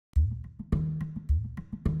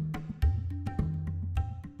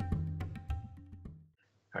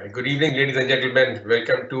Good evening, ladies and gentlemen.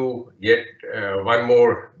 Welcome to yet one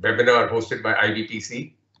more webinar hosted by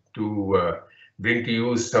IBPC to bring to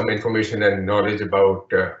you some information and knowledge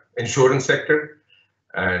about insurance sector.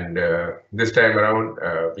 And this time around,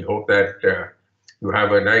 we hope that you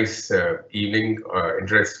have a nice evening,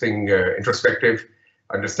 interesting, introspective,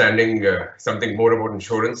 understanding something more about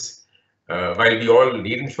insurance. While we all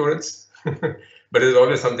need insurance, but it's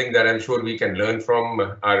always something that I'm sure we can learn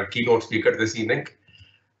from our keynote speaker this evening.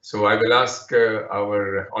 So I will ask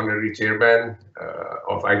our honorary chairman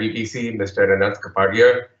of IBPC, Mr. Anant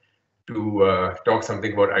Kapadia, to talk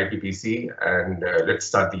something about IBPC, and let's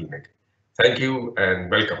start the evening. Thank you and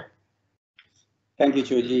welcome. Thank you,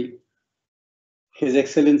 Choji. His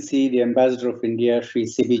Excellency, the Ambassador of India, Sri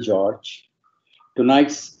C.B. George,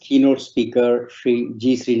 tonight's keynote speaker, Sri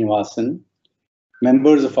G. Srinivasan,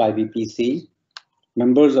 members of IBPC,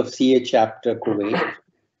 members of CA Chapter Kuwait,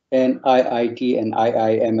 and IIT and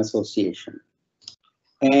IIM Association,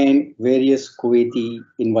 and various Kuwaiti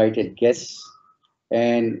invited guests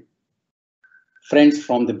and friends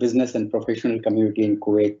from the business and professional community in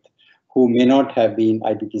Kuwait who may not have been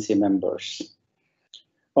IBPC members.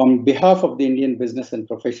 On behalf of the Indian Business and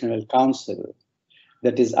Professional Council,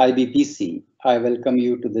 that is IBPC, I welcome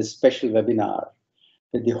you to this special webinar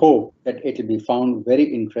with the hope that it will be found very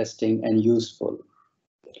interesting and useful.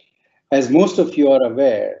 As most of you are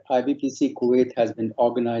aware, IBPC Kuwait has been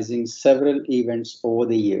organizing several events over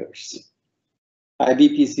the years.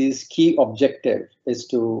 IBPC's key objective is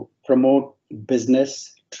to promote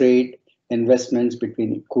business, trade, investments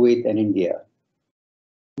between Kuwait and India.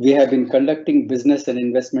 We have been conducting business and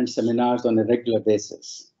investment seminars on a regular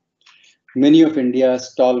basis. Many of India's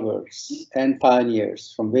stalwarts and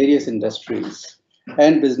pioneers from various industries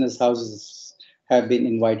and business houses have been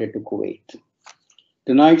invited to Kuwait.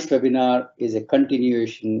 Tonight's webinar is a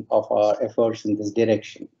continuation of our efforts in this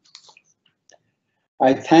direction.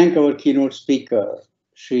 I thank our keynote speaker,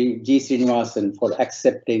 Sri G. Srinivasan, for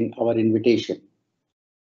accepting our invitation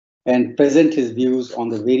and present his views on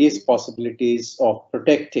the various possibilities of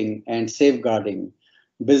protecting and safeguarding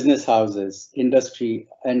business houses, industry,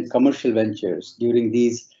 and commercial ventures during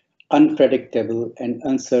these unpredictable and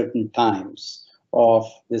uncertain times of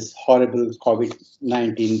this horrible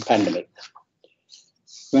COVID-19 pandemic.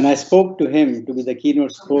 When I spoke to him to be the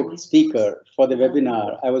keynote speaker for the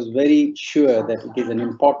webinar, I was very sure that it is an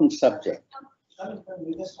important subject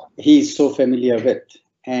he is so familiar with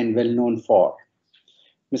and well known for.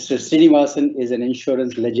 Mr. Srinivasan is an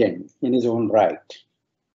insurance legend in his own right.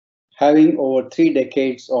 Having over 3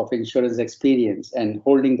 decades of insurance experience and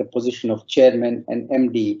holding the position of chairman and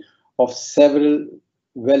MD of several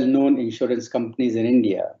well-known insurance companies in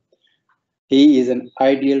India, he is an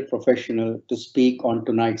ideal professional to speak on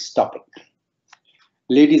tonight's topic.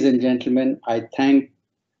 Ladies and gentlemen, I thank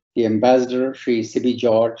the Ambassador, Sri C.B.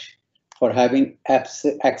 George, for having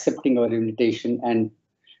accepting our invitation and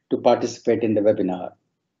to participate in the webinar.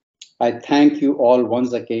 I thank you all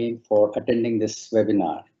once again for attending this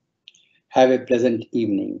webinar. Have a pleasant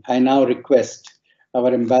evening. I now request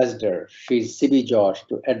our Ambassador, Sri C.B. George,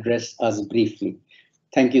 to address us briefly.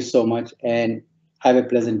 Thank you so much and have a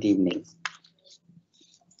pleasant evening.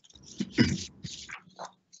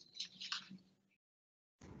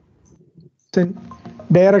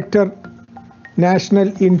 Director, National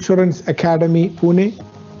Insurance Academy, Pune,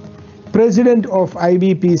 President of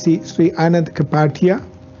IBPC, Sri Anant Kapadia,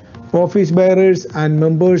 office bearers and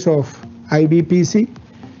members of IBPC,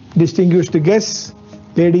 distinguished guests,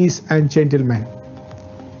 ladies and gentlemen.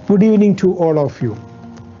 Good evening to all of you.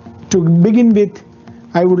 To begin with,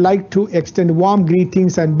 I would like to extend warm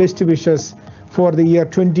greetings and best wishes for the year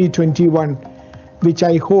 2021, which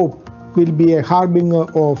I hope will be a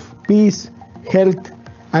harbinger of peace, health,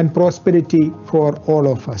 and prosperity for all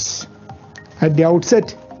of us. At the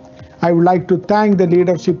outset, I would like to thank the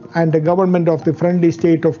leadership and the government of the friendly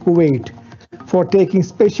state of Kuwait for taking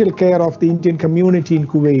special care of the Indian community in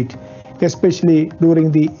Kuwait, especially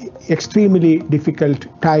during the extremely difficult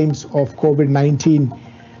times of COVID-19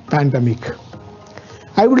 pandemic.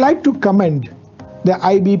 I would like to commend the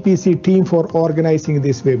IBPC team for organizing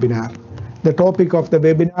this webinar. The topic of the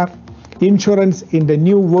webinar, Insurance in the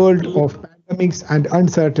New World of Pandemics and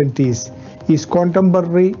Uncertainties, is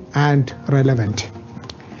contemporary and relevant.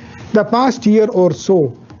 The past year or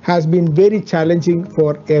so has been very challenging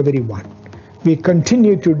for everyone. We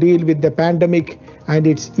continue to deal with the pandemic and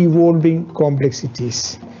its evolving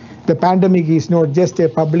complexities. The pandemic is not just a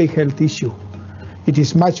public health issue. It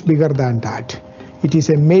is much bigger than that. It is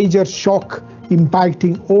a major shock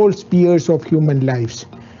impacting all spheres of human lives.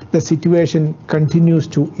 The situation continues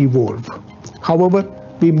to evolve. However,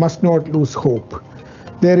 we must not lose hope.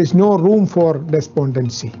 there is no room for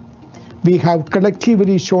despondency. We have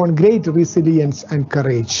collectively shown great resilience and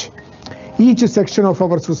courage. Each section of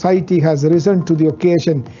our society has risen to the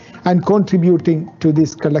occasion and contributing to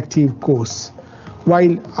this collective cause.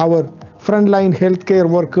 While our frontline healthcare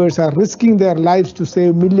workers are risking their lives to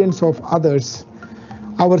save millions of others,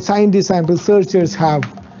 our scientists and researchers have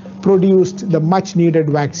produced the much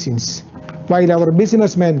needed vaccines. While our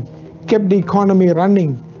businessmen kept the economy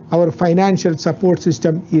running, our financial support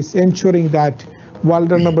system is ensuring that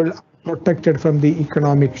vulnerable are protected from the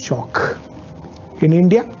economic shock. In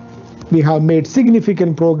India, we have made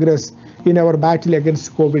significant progress in our battle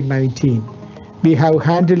against COVID-19. We have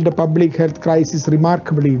handled the public health crisis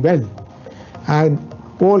remarkably well, and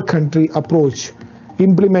all-country approach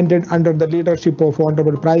implemented under the leadership of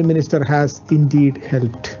Honorable Prime Minister has indeed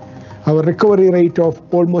helped. Our recovery rate of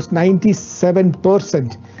almost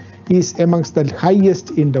 97% is amongst the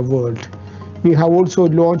highest in the world. We have also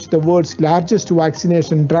launched the world's largest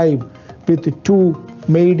vaccination drive with 2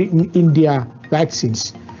 made in India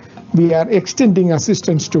vaccines. We are extending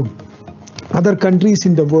assistance to other countries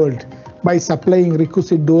in the world by supplying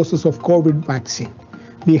requisite doses of COVID vaccine.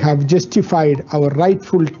 We have justified our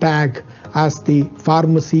rightful tag as the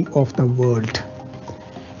pharmacy of the world.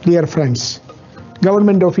 Dear friends,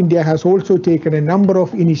 Government of India has also taken a number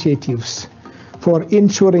of initiatives for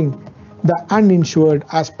ensuring the uninsured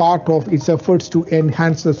as part of its efforts to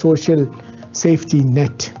enhance the social safety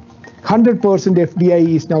net. 100%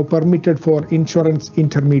 FDI is now permitted for insurance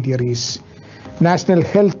intermediaries. National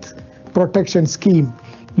Health Protection Scheme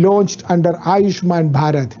launched under Ayushman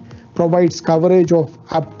Bharat provides coverage of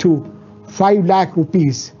up to 5 lakh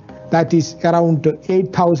rupees, that is around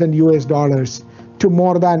 $8,000 to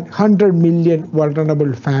more than 100 million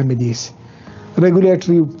vulnerable families.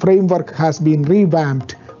 Regulatory framework has been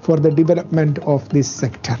revamped for the development of this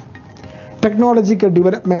sector. Technological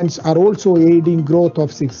developments are also aiding growth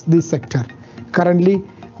of this sector. Currently,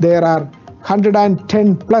 there are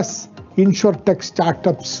 110 plus insurtech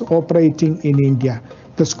startups operating in India.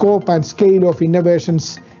 The scope and scale of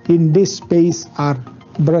innovations in this space are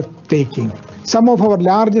breathtaking. Some of our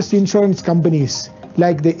largest insurance companies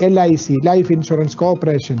like the LIC, Life Insurance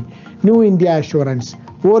Corporation, New India Assurance,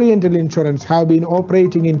 Oriental Insurance have been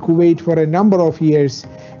operating in Kuwait for a number of years,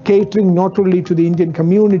 catering not only to the Indian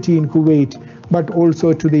community in Kuwait, but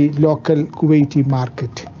also to the local Kuwaiti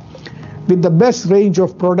market. With the best range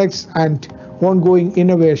of products and ongoing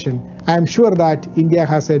innovation, I am sure that India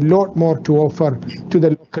has a lot more to offer to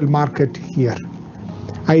the local market here.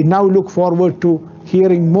 I now look forward to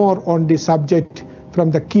hearing more on this subject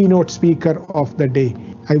from the keynote speaker of the day.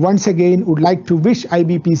 I once again would like to wish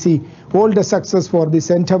IBPC all the success for this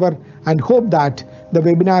endeavor and hope that the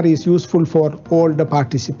webinar is useful for all the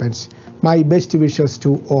participants. My best wishes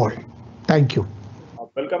to all. Thank you.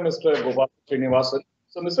 Welcome, Mr. Gopal Srinivasan.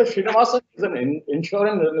 So, Mr. Srinivasan is an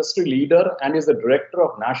insurance industry leader and is the director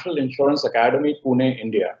of National Insurance Academy, Pune,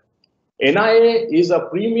 India. NIA is a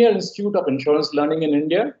premier institute of insurance learning in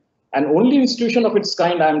India, and only institution of its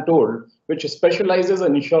kind, I am told, which specializes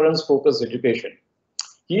in insurance-focused education.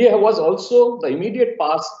 He was also the immediate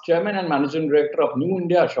past chairman and managing director of New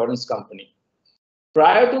India Assurance Company.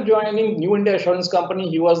 Prior to joining New India Assurance Company,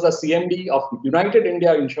 he was the CMD of United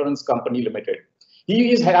India Insurance Company Limited.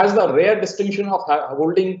 He has the rare distinction of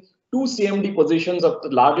holding 2 CMD positions of the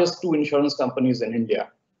largest 2 insurance companies in India.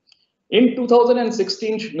 In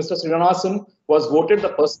 2016, Mr. Srinivasan was voted the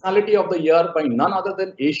Personality of the Year by none other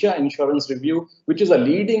than Asia Insurance Review, which is a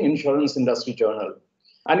leading insurance industry journal.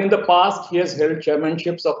 And in the past, he has held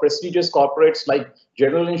chairmanships of prestigious corporates like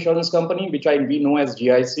General Insurance Company, which we know as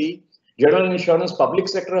GIC, General Insurance Public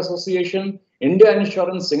Sector Association, India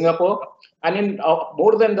Insurance Singapore, and in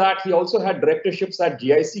more than that, he also had directorships at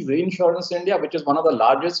GIC Reinsurance India, which is one of the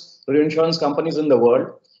largest reinsurance companies in the world,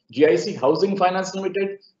 GIC Housing Finance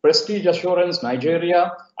Limited, Prestige Assurance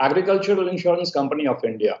Nigeria, Agricultural Insurance Company of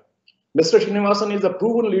India. Mr. Srinivasan is a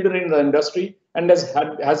proven leader in the industry and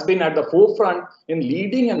has been at the forefront in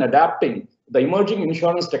leading and adapting the emerging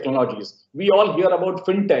insurance technologies. We all hear about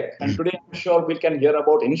fintech, and today I'm sure we can hear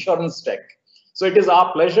about insurance tech. So it is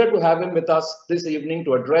our pleasure to have him with us this evening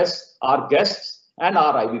to address our guests and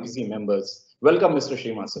our IBPC members. Welcome, Mr.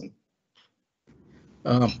 Srinivasan.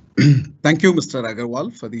 Thank you, Mr.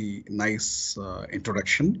 Agarwal, for the nice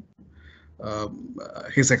introduction.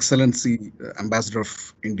 His Excellency, Ambassador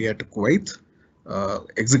of India to Kuwait,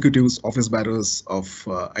 executives, office bearers of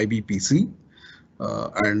IBPC,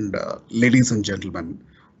 and ladies and gentlemen.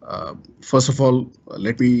 First of all,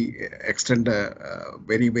 let me extend a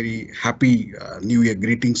very, very happy New Year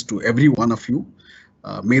greetings to every one of you.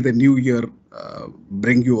 May the new year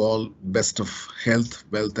bring you all best of health,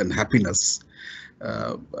 wealth, and happiness.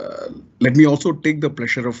 Let me also take the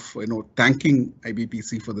pleasure of thanking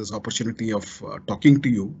IBPC for this opportunity of talking to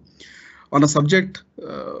you on a subject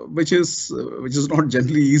which is not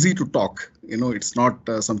generally easy to talk. It's not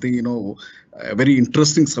something a very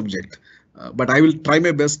interesting subject, but I will try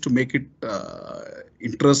my best to make it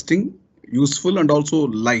interesting, useful, and also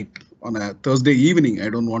light on a Thursday evening. I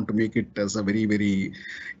don't want to make it as a very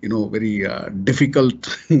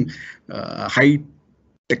difficult high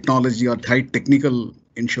technology or high technical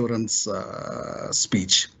insurance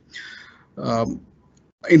speech.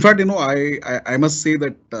 In fact, I must say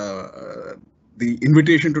that the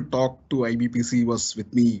invitation to talk to IBPC was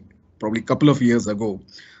with me probably a couple of years ago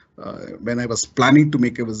when I was planning to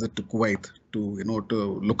make a visit to Kuwait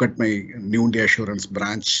to look at my New India Assurance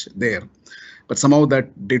branch there. But somehow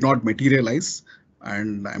that did not materialize,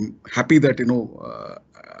 and I'm happy that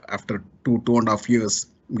after 2.5 years,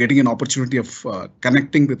 I'm getting an opportunity of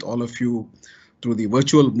connecting with all of you through the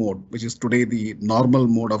virtual mode, which is today the normal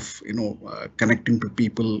mode of connecting to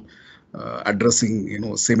people,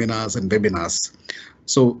 addressing seminars and webinars.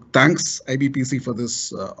 So thanks IBPC for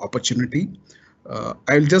this opportunity.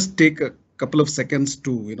 I'll just take a couple of seconds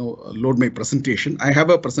to load my presentation. I have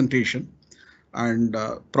a presentation, and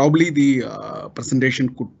probably the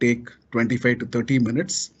presentation could take 25 to 30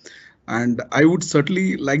 minutes. And I would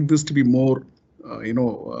certainly like this to be more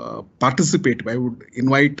participative. I would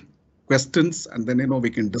invite questions, and then we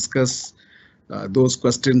can discuss those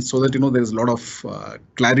questions so that there is a lot of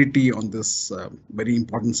clarity on this very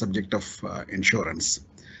important subject of insurance.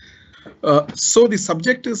 So the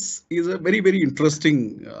subject is a very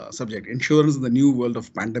interesting subject: insurance in the new world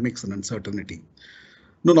of pandemics and uncertainty.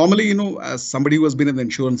 No, normally, as somebody who has been in the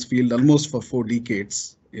insurance field almost for 4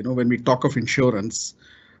 decades, when we talk of insurance,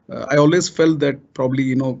 I always felt that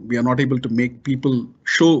probably we are not able to make people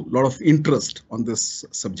show a lot of interest on this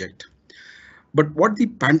subject. But what the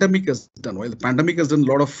pandemic has done, well, the pandemic has done a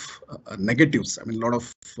lot of negatives. I mean, a lot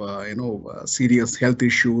of serious health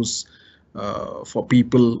issues for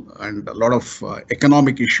people and a lot of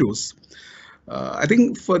economic issues. I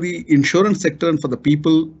think for the insurance sector and for the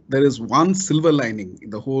people, there is one silver lining in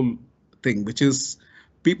the whole thing, which is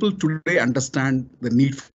people today understand the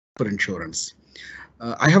need for insurance.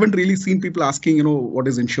 I haven't really seen people asking, what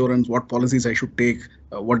is insurance, what policies I should take,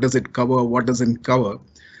 what does it cover, what doesn't cover.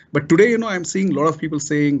 But today, I'm seeing a lot of people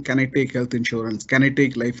saying, can I take health insurance? Can I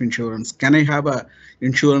take life insurance? Can I have a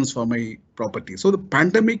insurance for my property? So the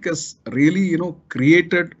pandemic has really,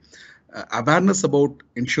 created awareness about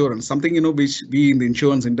insurance, something, which we in the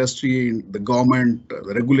insurance industry, in the government,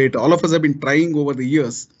 the regulator, all of us have been trying over the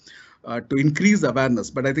years to increase awareness.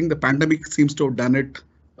 But I think the pandemic seems to have done it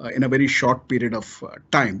in a very short period of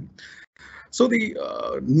time. So the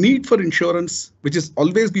need for insurance, which has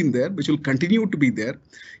always been there, which will continue to be there,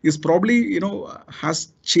 is probably,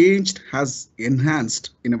 has changed, has enhanced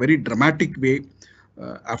in a very dramatic way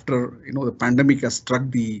after, the pandemic has struck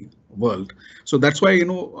the world. So that's why,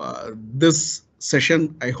 this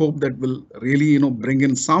session, I hope that will really, bring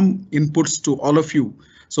in some inputs to all of you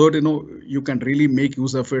so that, you can really make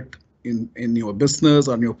use of it in your business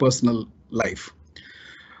or in your personal life.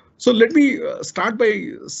 So let me start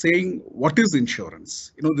by saying, what is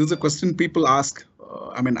insurance? This is a question people ask.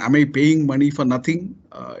 Am I paying money for nothing?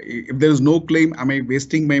 If there is no claim, am I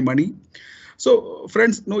wasting my money? So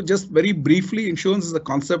friends, just very briefly, insurance is a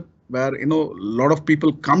concept where, a lot of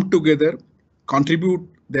people come together, contribute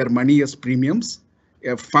their money as premiums,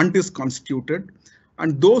 a fund is constituted,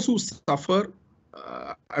 and those who suffer,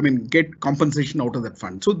 get compensation out of that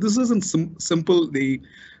fund. So this is in simple, the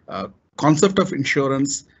concept of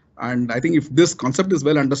insurance. And I think if this concept is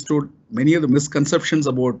well understood, many of the misconceptions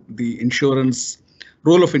about the insurance,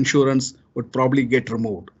 role of insurance would probably get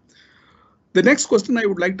removed. The next question I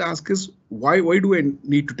would like to ask is, why do I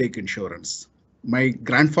need to take insurance? My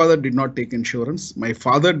grandfather did not take insurance. My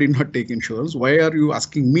father did not take insurance. Why are you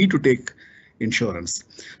asking me to take insurance?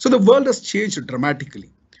 So the world has changed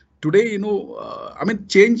dramatically. Today,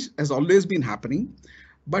 change has always been happening,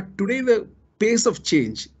 but today the pace of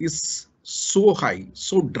change is so high,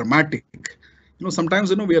 so dramatic.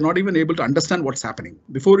 Sometimes, we are not even able to understand what's happening.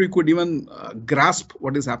 Before we could even grasp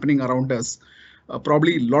what is happening around us,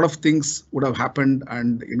 probably a lot of things would have happened,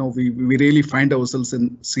 and we really find ourselves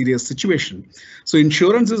in serious situation. So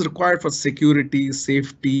insurance is required for security,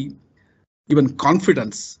 safety, even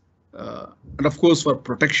confidence, and of course for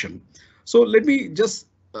protection. So let me just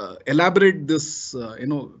elaborate this,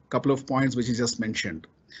 couple of points which you just mentioned.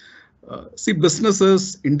 See,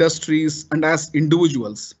 businesses, industries, and as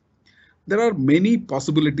individuals, there are many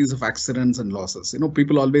possibilities of accidents and losses.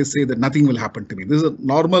 People always say that nothing will happen to me. This is a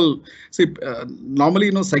normal,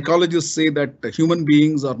 normally, psychologists say that human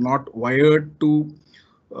beings are not wired to,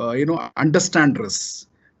 understand risks.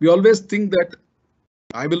 We always think that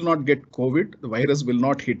I will not get COVID, the virus will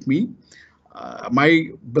not hit me. My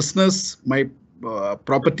business, my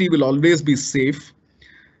property will always be safe.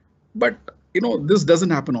 But, this doesn't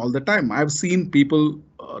happen all the time. I've seen people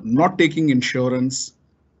not taking insurance,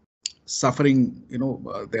 suffering,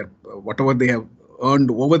 their whatever they have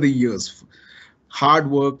earned over the years, hard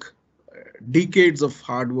work, decades of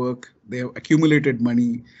hard work, they have accumulated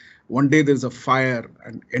money. One day there's a fire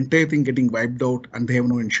and entire thing getting wiped out and they have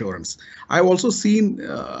no insurance. I've also seen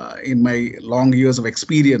in my long years of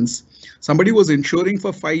experience, somebody was insuring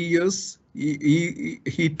for 5 years.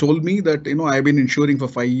 He told me that, I've been insuring for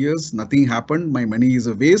 5 years, nothing happened, my money is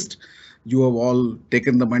a waste, you have all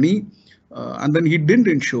taken the money. And then he didn't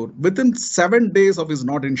insure. Within 7 days of his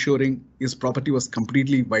not insuring, his property was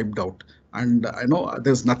completely wiped out. And I know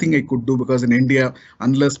there's nothing I could do, because in India,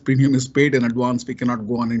 unless premium is paid in advance, we cannot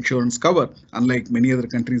go on insurance cover, unlike many other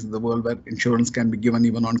countries in the world where insurance can be given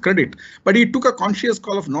even on credit. But he took a conscious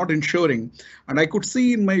call of not insuring. And I could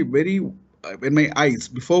see in my eyes,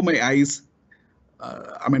 before my eyes,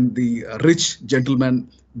 the rich gentleman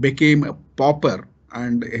became a pauper,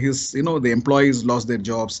 and his, the employees lost their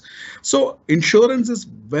jobs. So insurance is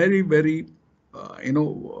very, very,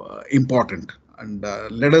 important. And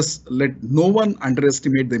let no one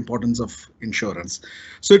underestimate the importance of insurance.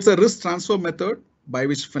 So it's a risk transfer method by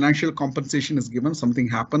which financial compensation is given. Something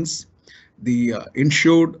happens, the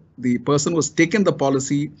insured, the person who has taken the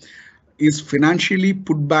policy, is financially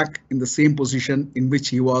put back in the same position in which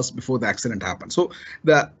he was before the accident happened. So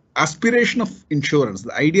the aspiration of insurance,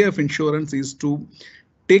 the idea of insurance is to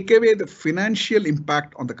take away the financial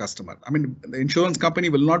impact on the customer. The insurance company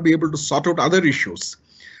will not be able to sort out other issues,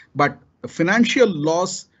 but the financial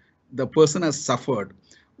loss the person has suffered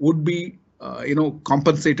would be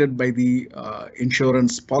compensated by the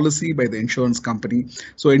insurance policy, by the insurance company.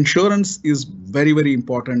 So insurance is very, very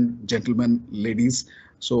important, gentlemen, ladies.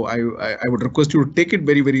 So I would request you to take it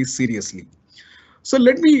very, very seriously. So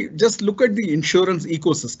let me just look at the insurance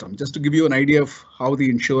ecosystem, just to give you an idea of how the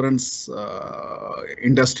insurance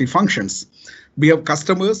industry functions. We have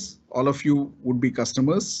customers, all of you would be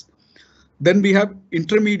customers. Then we have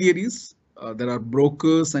intermediaries. There are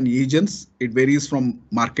brokers and agents. It varies from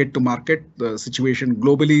market to market. The situation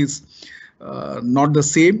globally is not the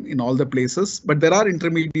same in all the places, but there are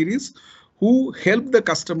intermediaries who help the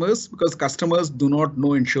customers, because customers do not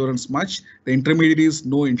know insurance much. The intermediaries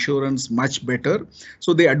know insurance much better.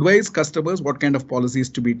 So they advise customers what kind of policies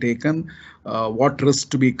to be taken, what risks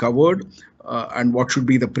to be covered, and what should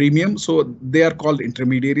be the premium. So they are called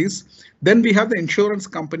intermediaries. Then we have the insurance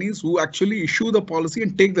companies who actually issue the policy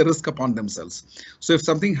and take the risk upon themselves. So if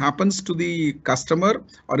something happens to the customer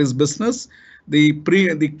or his business, the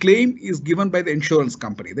claim is given by the insurance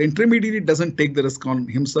company. The intermediary doesn't take the risk on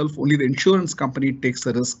himself, only the insurance company takes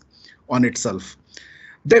the risk on itself.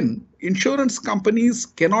 Then insurance companies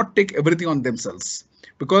cannot take everything on themselves,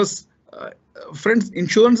 because friends,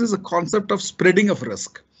 insurance is a concept of spreading of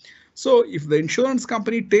risk. So if the insurance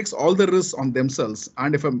company takes all the risks on themselves,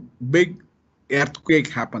 and if a big earthquake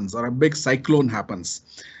happens or a big cyclone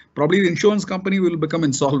happens, probably the insurance company will become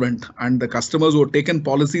insolvent, and the customers who have taken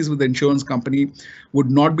policies with the insurance company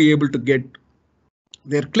would not be able to get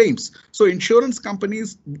their claims. So insurance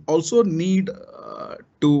companies also need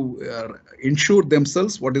to insure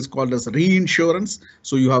themselves, what is called as reinsurance.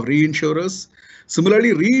 So you have reinsurers.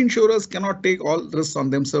 Similarly, reinsurers cannot take all risks on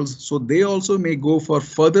themselves, so they also may go for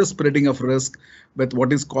further spreading of risk with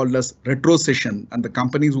what is called as retrocession, and the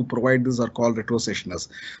companies who provide this are called retrocessioners.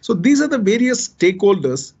 So these are the various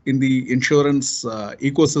stakeholders in the insurance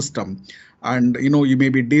ecosystem, and you may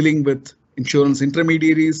be dealing with insurance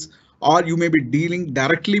intermediaries, or you may be dealing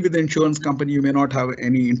directly with the insurance company. You may not have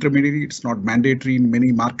any intermediary. It's not mandatory in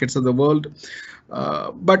many markets of the world.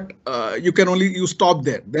 But you stop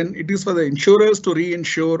there. Then it is for the insurers to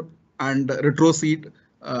reinsure and retrocede,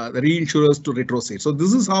 the reinsurers to retrocede. So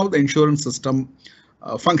this is how the insurance system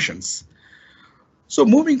functions. So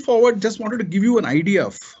moving forward, just wanted to give you an idea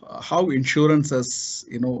of how insurance has,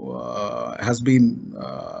 has been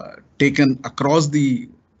taken across the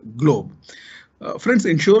globe. Friends,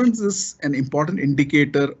 insurance is an important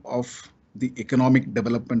indicator of the economic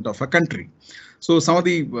development of a country. So some of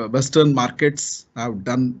the Western markets have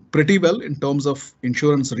done pretty well in terms of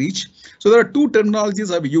insurance reach. So there are two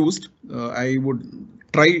terminologies I've used. I would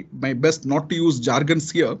try my best not to use jargons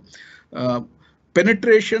here.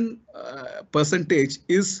 Penetration percentage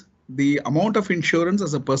is the amount of insurance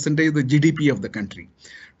as a percentage of the GDP of the country.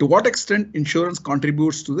 To what extent insurance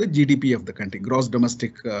contributes to the GDP of the country, gross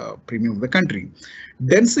domestic premium of the country.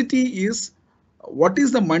 Density is what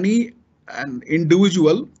is the money an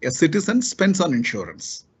individual, a citizen, spends on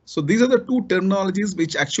insurance. So these are the two terminologies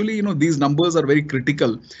which actually, these numbers are very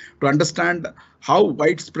critical to understand how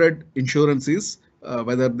widespread insurance is,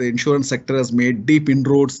 whether the insurance sector has made deep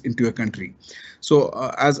inroads into a country. So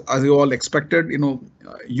as you all expected,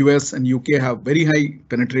 US and UK have very high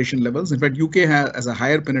penetration levels. In fact, UK has a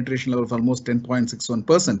higher penetration level of almost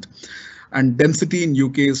 10.61%. And density in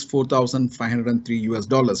UK is $4,503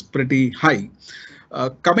 US, pretty high.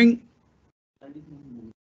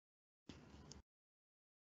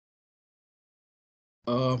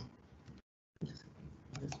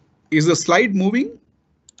 Is the slide moving?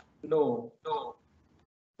 No.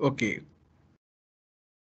 Okay.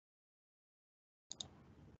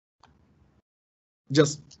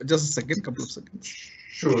 Just a second, couple of seconds.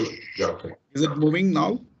 Sure. Yeah, okay. Is it moving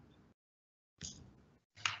now?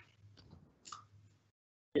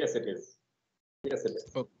 Yes, it is. Yes, it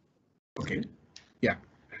is. Okay. Yeah.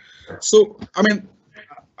 So, I mean,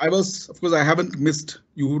 of course, I haven't missed,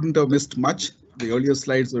 you wouldn't have missed much. The earlier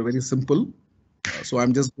slides were very simple. So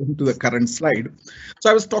I'm just going to the current slide. So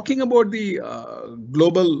I was talking about the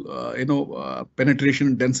global,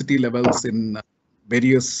 penetration density levels in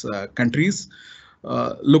various countries.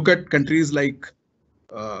 Look at countries like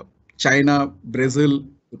China, Brazil.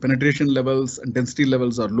 The penetration levels and density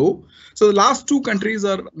levels are low. So the last two countries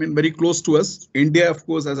are, very close to us. India, of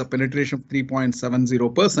course, has a penetration of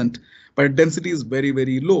 3.70%, but density is very,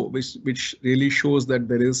 very low, which really shows that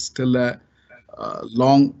there is still a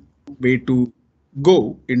long way to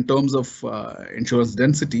go in terms of insurance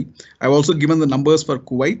density. I've also given the numbers for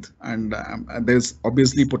Kuwait, and there's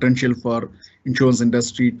obviously potential for insurance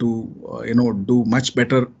industry to do much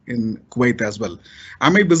better in Kuwait as well.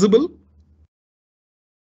 Am I visible?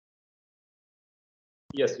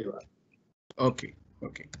 Yes, you are. Okay.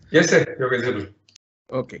 Yes, sir, you're visible.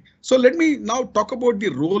 Okay, so let me now talk about the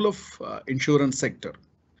role of insurance sector.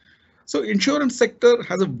 So insurance sector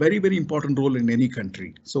has a very, very important role in any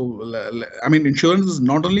country. So, insurance is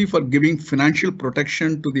not only for giving financial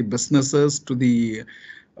protection to the businesses, to the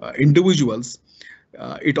individuals,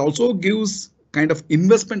 it also gives kind of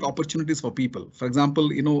investment opportunities for people. For example,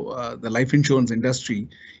 the life insurance industry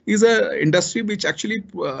is an industry which actually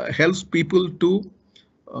helps people to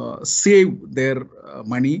save their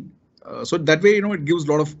money. So that way, it gives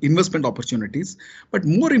a lot of investment opportunities. But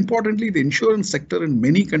more importantly, the insurance sector in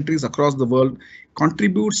many countries across the world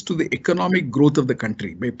contributes to the economic growth of the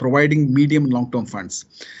country by providing medium and long-term funds.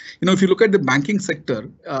 If you look at the banking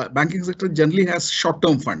sector generally has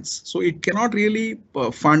short-term funds. So it cannot really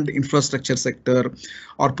fund infrastructure sector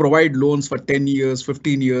or provide loans for 10 years,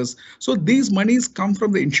 15 years. So these monies come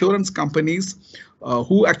from the insurance companies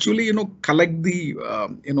who actually, collect the,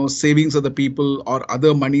 savings of the people or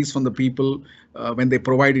other monies from the people when they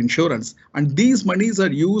provide insurance. And these monies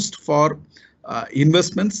are used for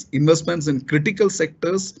investments in critical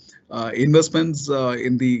sectors, investments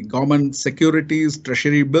in the government securities,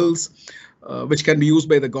 treasury bills, which can be used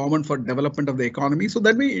by the government for development of the economy. So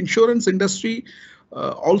that way, insurance industry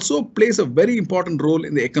also plays a very important role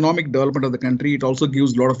in the economic development of the country. It also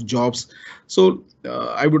gives a lot of jobs. So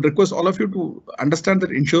I would request all of you to understand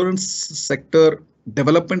that insurance sector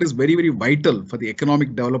development is very, very vital for the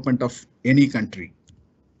economic development of any country.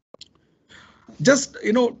 Just,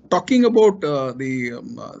 talking about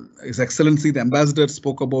His Excellency, the Ambassador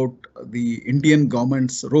spoke about the Indian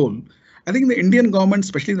government's role. I think the Indian government,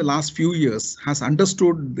 especially in the last few years, has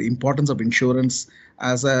understood the importance of insurance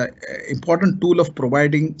as an important tool of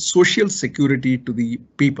providing social security to the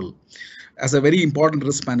people, as a very important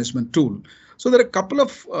risk management tool. So there are a couple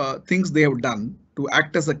of things they have done to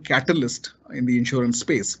act as a catalyst in the insurance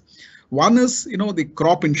space. One is, the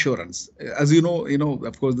crop insurance. As you know,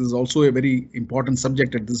 of course, this is also a very important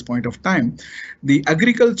subject at this point of time. The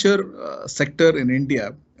agriculture sector in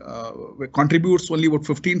India contributes only about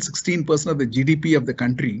 15-16% of the GDP of the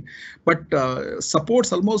country, but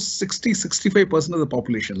supports almost 60-65% of the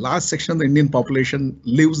population. Large section of the Indian population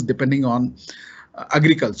lives depending on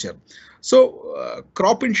agriculture. So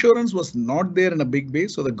crop insurance was not there in a big way.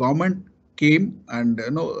 So the government came and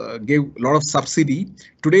gave a lot of subsidy.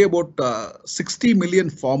 Today, about 60 million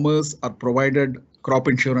farmers are provided crop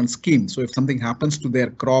insurance scheme. So if something happens to their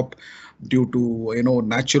crop due to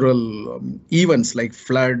natural events like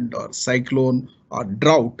flood or cyclone or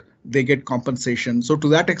drought, they get compensation. So to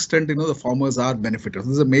that extent, the farmers are benefited.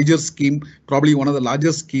 This is a major scheme, probably one of the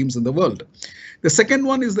largest schemes in the world. The second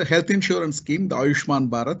one is the health insurance scheme, the Ayushman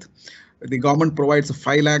Bharat. The government provides a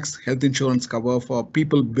 5 lakhs health insurance cover for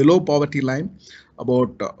people below poverty line.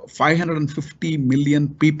 About 550 million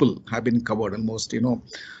people have been covered, almost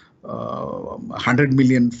 100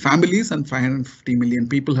 million families and 550 million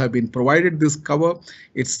people have been provided this cover.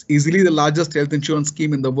 It's easily the largest health insurance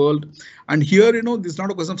scheme in the world. And here, this is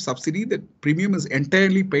not a question of subsidy. The premium is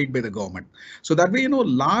entirely paid by the government. So that way,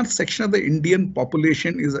 large section of the Indian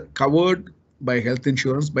population is covered by health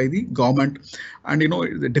insurance by the government. And,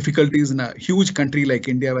 the difficulties in a huge country like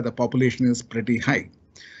India where the population is pretty high.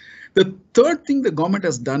 The third thing the government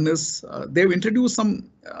has done is they've introduced some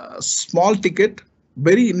small ticket,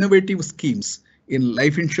 very innovative schemes in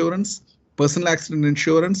life insurance, personal accident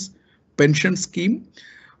insurance, pension scheme.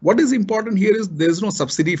 What is important here is there's no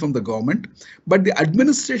subsidy from the government, but the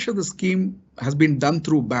administration of the scheme has been done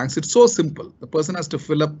through banks. It's so simple. The person has to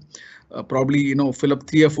fill up fill up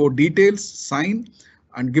 3 or 4 details, sign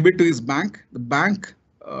and give it to his bank. The bank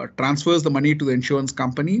transfers the money to the insurance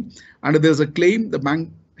company, and if there's a claim, the bank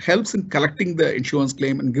helps in collecting the insurance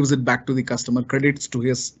claim and gives it back to the customer, credits to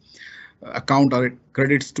his account or it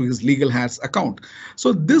credits to his legal hands account.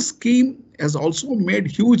 So this scheme has also made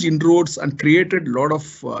huge inroads and created a lot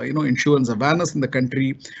of insurance awareness in the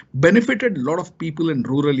country, benefited a lot of people in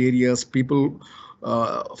rural areas, people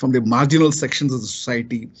from the marginal sections of the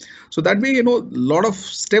society. So that way, a lot of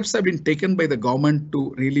steps have been taken by the government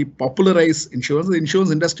to really popularize insurance. The insurance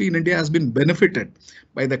industry in India has been benefited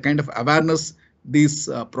by the kind of awareness these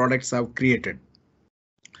products have created.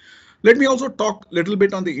 Let me also talk a little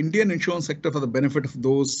bit on the Indian insurance sector for the benefit of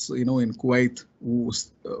those in Kuwait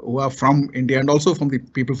who are from India and also from the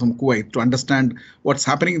people from Kuwait to understand what's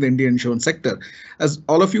happening in the Indian insurance sector. As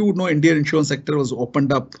all of you would know, Indian insurance sector was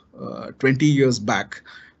opened up 20 years back.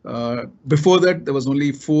 Before that, there was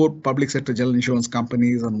only 4 public sector general insurance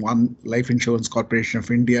companies and 1 life insurance corporation of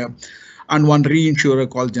India and 1 reinsurer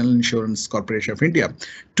called General Insurance Corporation of India.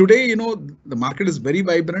 Today, the market is very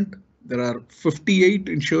vibrant. There are 58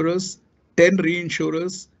 insurers, 10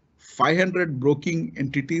 reinsurers, 500 broking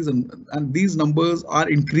entities, and these numbers are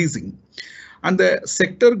increasing. And the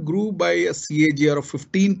sector grew by a CAGR of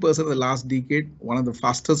 15% in the last decade, one of the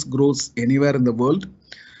fastest growths anywhere in the world,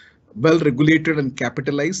 well regulated and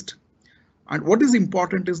capitalized. And what is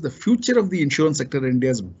important is the future of the insurance sector in India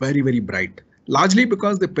is very, very bright, largely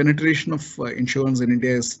because the penetration of insurance in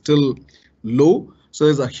India is still low. So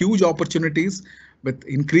there's a huge opportunities. With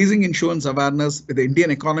increasing insurance awareness, with the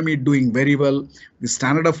Indian economy doing very well, the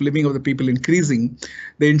standard of living of the people increasing,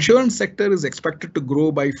 the insurance sector is expected to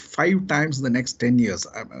grow by 5 times in the next 10 years.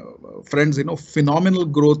 Friends, phenomenal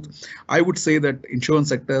growth. I would say that insurance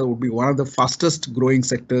sector would be one of the fastest growing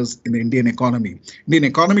sectors in the Indian economy. Indian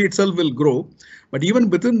economy itself will grow, but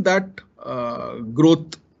even within that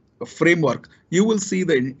growth framework, you will see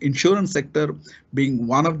the insurance sector being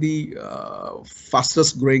one of the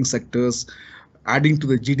fastest growing sectors, adding to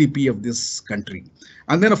the GDP of this country.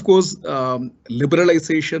 And then, of course,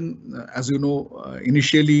 liberalization, as you know,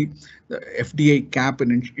 initially the FDI cap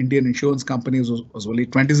in Indian insurance companies was only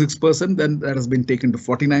 26%, then that has been taken to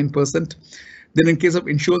 49%. Then in case of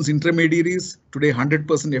insurance intermediaries, today 100%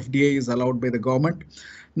 FDI is allowed by the government.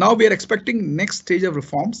 Now we are expecting next stage of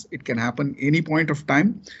reforms. It can happen any point of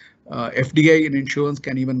time. FDI in insurance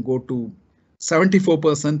can even go to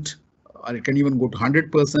 74%. Or it can even go to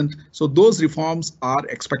 100%. So those reforms are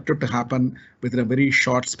expected to happen within a very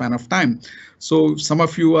short span of time. So some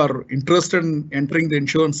of you are interested in entering the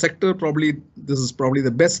insurance sector. This is probably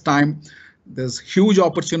the best time. There's huge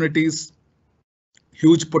opportunities,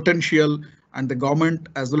 huge potential, and the government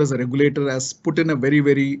as well as the regulator has put in a very,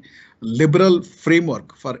 very liberal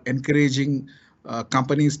framework for encouraging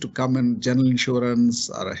companies to come in general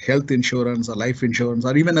insurance or health insurance or life insurance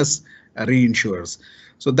or even as reinsurers.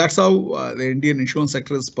 So that's how the Indian insurance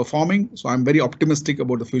sector is performing. So I'm very optimistic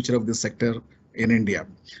about the future of this sector in India.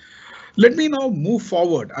 Let me now move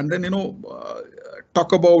forward and then,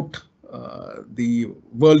 talk about the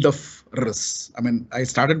world of risks. I mean, I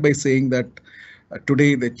started by saying that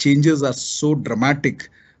today the changes are so dramatic.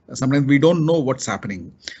 Sometimes we don't know what's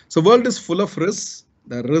happening. So world is full of risks.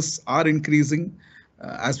 The risks are increasing.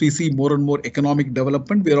 As we see more and more economic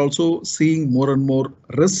development, we are also seeing more and more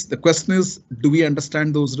risks. The question is, do we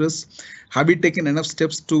understand those risks? Have we taken enough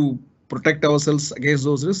steps to protect ourselves against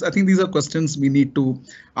those risks? I think these are questions we need to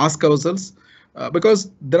ask ourselves because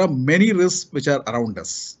there are many risks which are around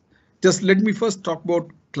us. Just let me first talk about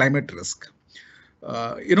climate risk.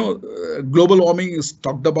 Global warming is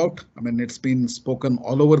talked about. I mean, it's been spoken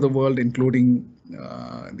all over the world, including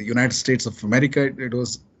the United States of America. It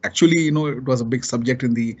was actually, it was a big subject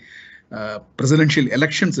in the presidential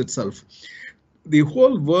elections itself. the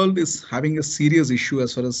whole world is having a serious issue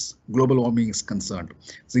as far as global warming is concerned.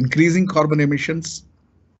 It's increasing carbon emissions,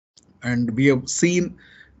 and we have seen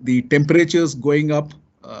the temperatures going up.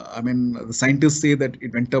 I mean, the scientists say that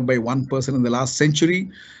it went up by 1% in the last century,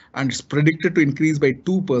 and it's predicted to increase by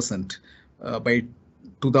 2% by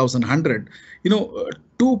 2100.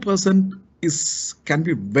 2% can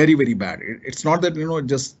be very, very bad. It's not that,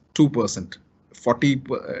 just 2%. 40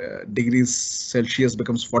 degrees Celsius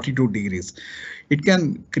becomes 42 degrees. It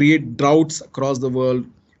can create droughts across the world,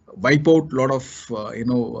 wipe out a lot of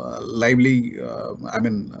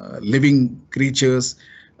living creatures,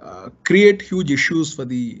 create huge issues for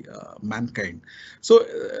the mankind. So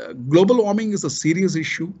global warming is a serious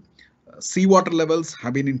issue. Seawater levels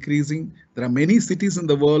have been increasing. There are many cities in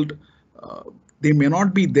the world. They may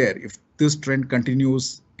not be there if this trend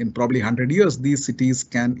continues. In probably 100 years, these cities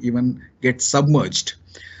can even get submerged.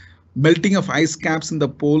 Melting of ice caps in the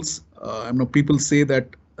poles. People say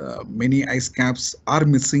that many ice caps are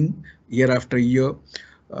missing year after year,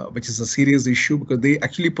 which is a serious issue because they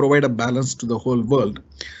actually provide a balance to the whole world.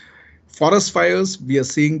 Forest fires, we are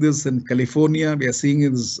seeing this in California, we are seeing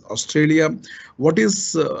in Australia. What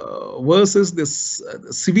is worse is this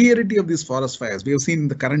severity of these forest fires. We have seen in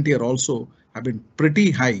the current year also have been pretty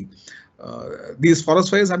high. These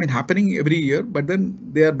forest fires have been happening every year, but then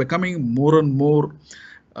they are becoming more and more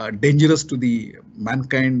dangerous to the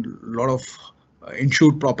mankind. A lot of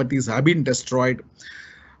insured properties have been destroyed.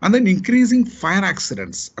 And then increasing fire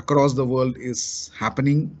accidents across the world is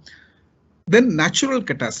happening. Then natural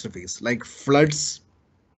catastrophes like floods,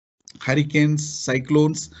 hurricanes,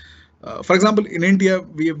 cyclones. For example, in India,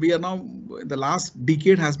 we are now, the last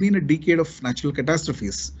decade has been a decade of natural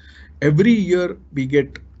catastrophes. Every year we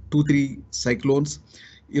get 2-3 cyclones.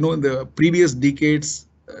 In the previous decades,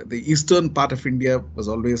 the eastern part of India was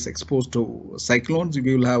always exposed to cyclones.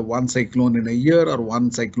 We will have one cyclone in a year or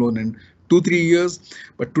one cyclone in 2-3 years.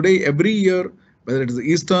 But today, every year, whether it is the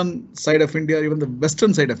eastern side of India, or even the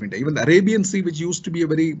western side of India, even the Arabian Sea, which used to be a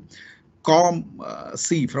very calm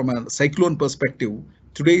sea from a cyclone perspective,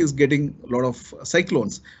 today is getting a lot of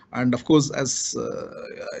cyclones. And of course, as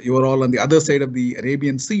you are all on the other side of the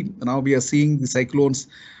Arabian Sea, now we are seeing the cyclones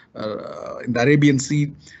in the Arabian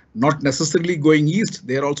Sea not necessarily going east.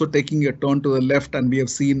 They are also taking a turn to the left, and we have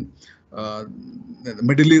seen the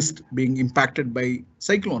Middle East being impacted by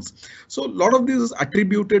cyclones. So a lot of this is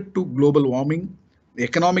attributed to global warming. The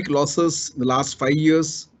economic losses in the last 5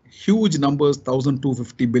 years, huge numbers,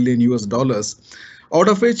 $1,250 billion US, out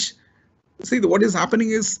of which, see, what is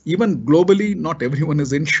happening is even globally, not everyone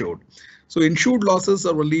is insured. So insured losses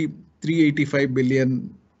are only 385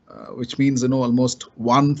 billion, which means almost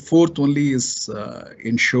 1/4 only is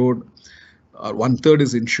insured, or 1/3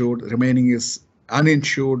 is insured. Remaining is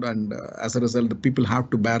uninsured, and as a result, the people have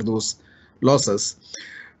to bear those losses.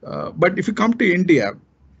 But if you come to India,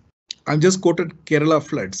 I've just quoted Kerala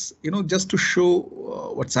floods, just to show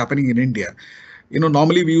what's happening in India.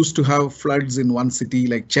 Normally we used to have floods in one city,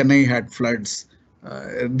 like Chennai had floods.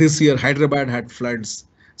 This year, Hyderabad had floods.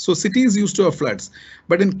 So cities used to have floods,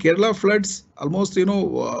 but in Kerala floods, almost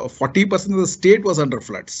 40% of the state was under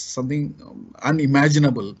floods, something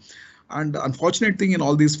unimaginable. And the unfortunate thing in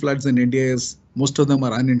all these floods in India is most of them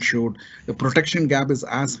are uninsured. The protection gap is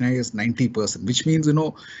as high as 90%, which means,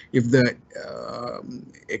 if the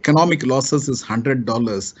economic losses is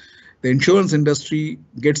 $100, the insurance industry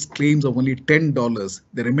gets claims of only $10.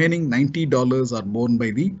 The remaining $90 are borne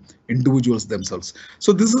by the individuals themselves.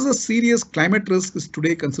 So this is a serious climate risk, is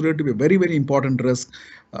today considered to be a very, very important risk,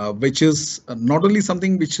 which is not only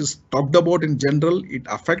something which is talked about in general, it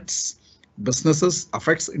affects businesses,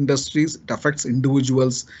 affects industries, it affects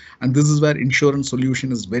individuals, and this is where insurance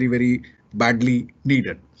solution is very, very badly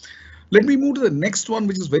needed. Let me move to the next one,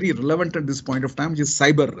 which is very relevant at this point of time, which is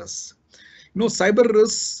cyber risks. Cyber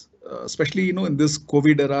risks, especially in this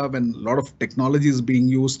COVID era when a lot of technology is being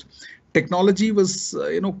used, technology was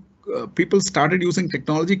people started using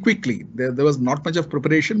technology quickly. There was not much of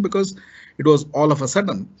preparation because it was all of a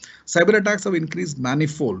sudden. Cyber attacks have increased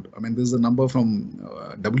manifold. I mean, this is a number from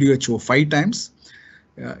WHO, 5 times.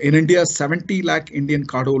 In India, 70 lakh Indian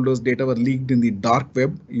cardholders' data were leaked in the dark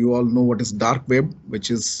web. You all know what is dark web,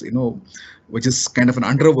 which is kind of an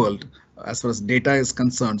underworld as far as data is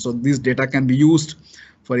concerned. So these data can be used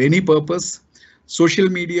for any purpose. Social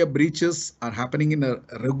media breaches are happening in a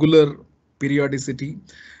regular periodicity.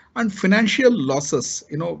 And financial losses,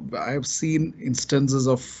 I have seen instances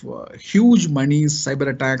of huge monies, cyber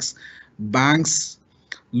attacks, banks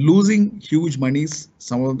losing huge monies.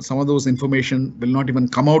 Some of those information will not even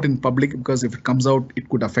come out in public because if it comes out, it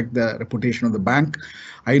could affect the reputation of the bank.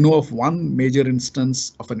 I know of one major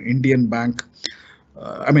instance of an Indian bank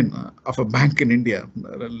of a bank in India.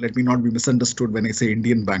 Let me not be misunderstood when I say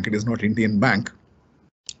Indian bank. It is not Indian bank.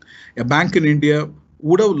 A bank in India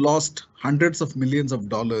would have lost hundreds of millions of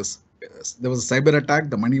dollars. There was a cyber attack.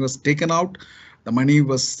 The money was taken out. The money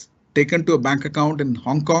was taken to a bank account in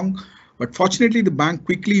Hong Kong. But fortunately, the bank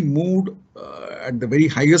quickly moved at the very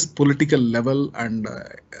highest political level, and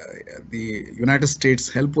the United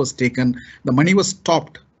States help was taken. The money was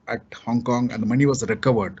stopped at Hong Kong and the money was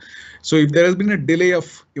recovered. So if there has been a delay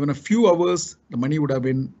of even a few hours, the money would have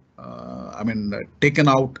been taken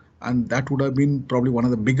out, and that would have been probably one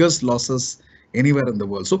of the biggest losses anywhere in the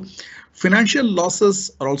world. So financial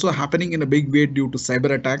losses are also happening in a big way due to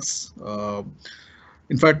cyber attacks.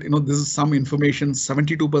 In fact, this is some information.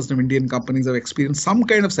 72% of Indian companies have experienced some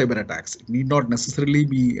kind of cyber attacks. It need not necessarily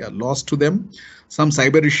be a loss to them. Some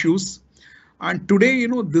cyber issues. And today,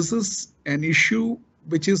 this is an issue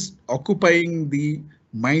which is occupying the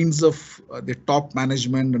minds of the top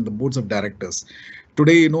management and the boards of directors.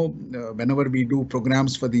 Today, whenever we do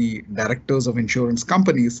programs for the directors of insurance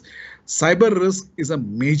companies, cyber risk is a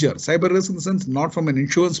major. Cyber risk in the sense, not from an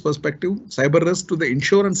insurance perspective, cyber risk to the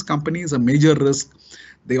insurance company is a major risk.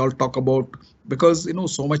 They all talk about, because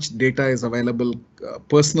so much data is available,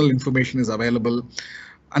 personal information is available,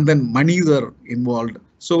 and then monies are involved.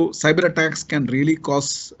 So cyber attacks can really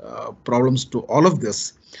cause problems to all of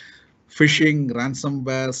this. Phishing,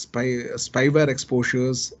 ransomware, spyware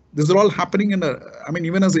exposures. These are all happening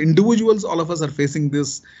even as individuals, all of us are facing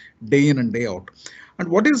this day in and day out. And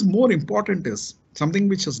what is more important is something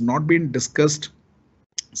which has not been discussed.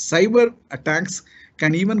 Cyber attacks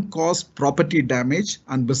can even cause property damage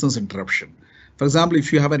and business interruption. For example,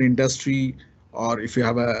 if you have an industry or if you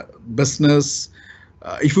have a business,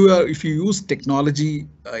 if you use technology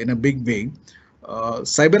in a big way,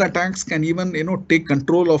 cyber attacks can even take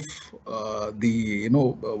control of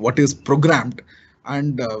what is programmed,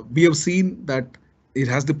 and we have seen that it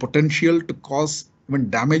has the potential to cause even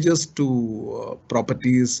damages to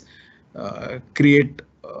properties, create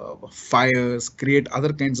fires, create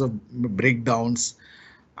other kinds of breakdowns,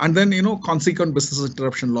 and then consequent business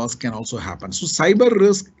interruption loss can also happen. So cyber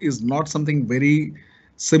risk is not something very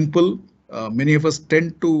simple. Many of us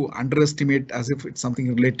tend to underestimate as if it's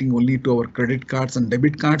something relating only to our credit cards and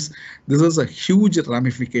debit cards. This is a huge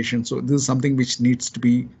ramification. So this is something which needs to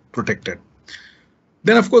be protected.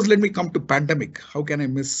 Then, of course, let me come to pandemic. How can I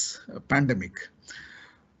miss a pandemic?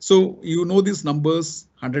 So these numbers,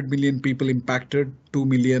 100 million people impacted, 2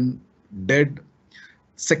 million dead.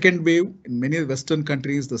 Second wave in many Western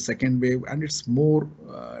countries, the second wave, and it's more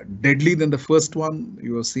deadly than the first one.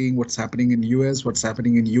 You are seeing what's happening in US, what's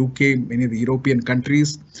happening in UK, many of the European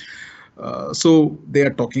countries. So they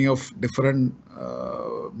are talking of different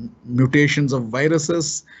mutations of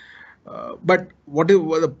viruses. But what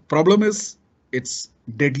the problem is, it's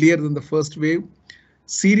deadlier than the first wave.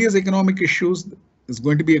 Serious economic issues. There's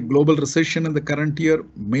going to be a global recession in the current year.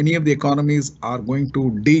 Many of the economies are going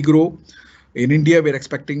to degrow. In India, we're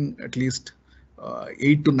expecting at least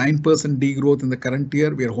 8 to 9% degrowth in the current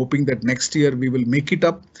year. We are hoping that next year we will make it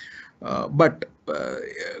up. But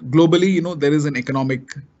globally, there is an economic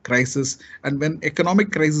crisis. And when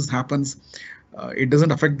economic crisis happens, it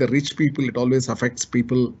doesn't affect the rich people. It always affects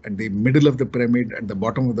people at the middle of the pyramid, at the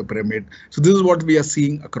bottom of the pyramid. So this is what we are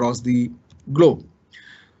seeing across the globe.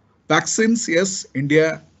 Vaccines, yes,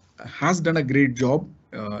 India has done a great job.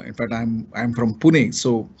 In fact, I'm from Pune,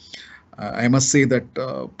 so I must say that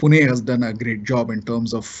Pune has done a great job in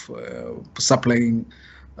terms of supplying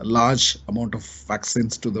a large amount of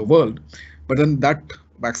vaccines to the world. But then that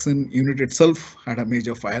vaccine unit itself had a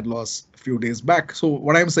major fire loss a few days back. So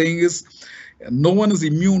what I'm saying is no one is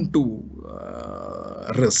immune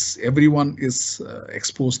to risks. Everyone is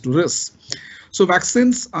exposed to risks. So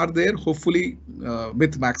vaccines are there. Hopefully,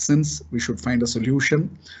 with vaccines, we should find a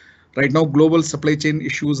solution. Right now, global supply chain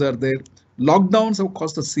issues are there. Lockdowns have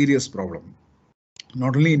caused a serious problem.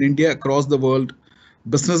 Not only in India, across the world,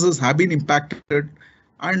 businesses have been impacted.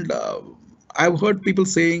 And I've heard people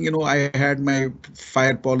saying, I had my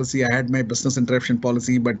fire policy, I had my business interruption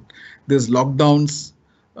policy, but these lockdowns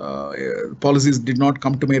policies did not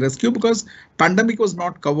come to my rescue because pandemic was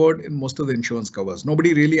not covered in most of the insurance covers.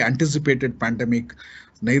 Nobody really anticipated pandemic.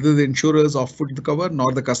 Neither the insurers offered the cover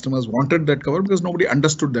nor the customers wanted that cover because nobody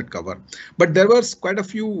understood that cover. But there was quite a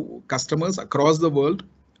few customers across the world,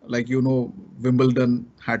 like Wimbledon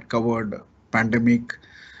had covered pandemic.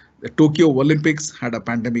 The Tokyo Olympics had a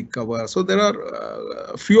pandemic cover. So there are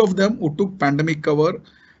a few of them who took pandemic cover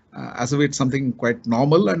as if it's something quite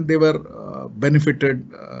normal, and they were benefited.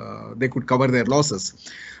 They could cover their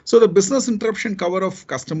losses. So the business interruption cover of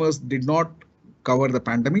customers did not cover the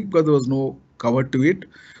pandemic because there was no cover to it.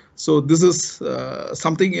 So this is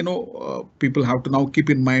something, people have to now keep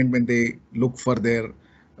in mind when they look for their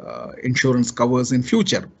insurance covers in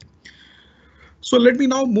future. So let me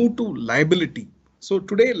now move to liability. So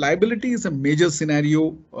today liability is a major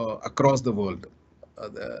scenario across the world.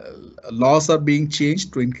 The laws are being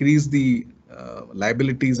changed to increase the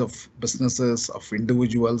liabilities of businesses, of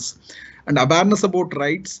individuals, and awareness about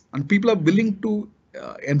rights, and people are willing to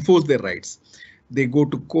enforce their rights. They go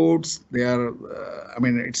to courts. They are,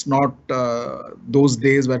 it's not those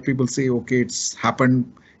days where people say, okay, it's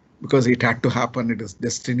happened because it had to happen. It is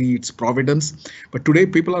destiny, it's providence. But today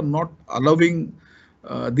people are not allowing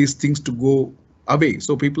these things to go away.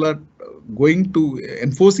 So people are going to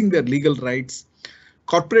enforcing their legal rights.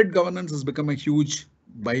 Corporate governance has become a huge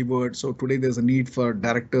byword. So today there's a need for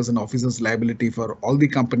directors and officers liability for all the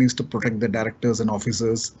companies to protect the directors and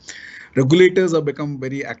officers. Regulators have become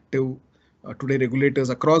very active. Today regulators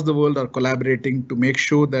across the world are collaborating to make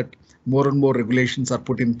sure that more and more regulations are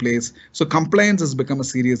put in place. So compliance has become a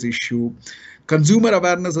serious issue. Consumer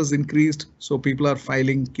awareness has increased. So people are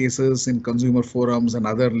filing cases in consumer forums and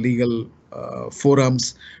other legal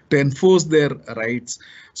forums to enforce their rights.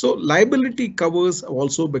 So liability covers have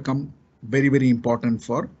also become very, very important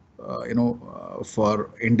for for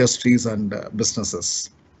industries and businesses.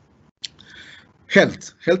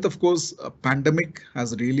 Health, of course, pandemic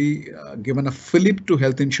has really given a fillip to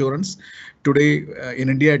health insurance. Today, in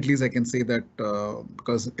India, at least I can say that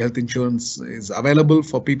because health insurance is available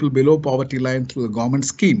for people below poverty line through the government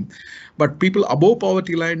scheme. But people above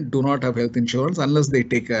poverty line do not have health insurance unless they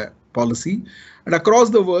take a policy. And across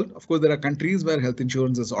the world, of course, there are countries where health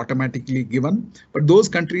insurance is automatically given. But those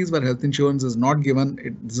countries where health insurance is not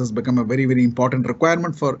given, this has become a very, very important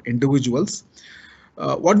requirement for individuals.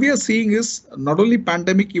 What we are seeing is not only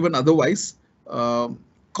pandemic, even otherwise,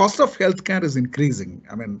 cost of healthcare is increasing.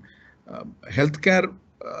 Healthcare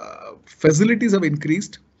facilities have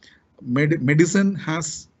increased. Medicine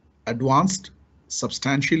has advanced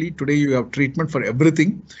substantially. Today you have treatment for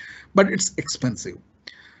everything, but it's expensive.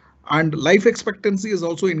 And life expectancy is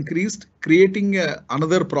also increased, creating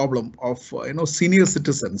another problem of senior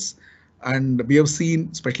citizens. And we have seen,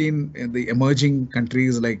 especially in the emerging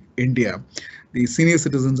countries like India, the senior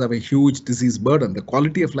citizens have a huge disease burden. The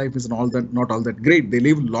quality of life is not all that great. They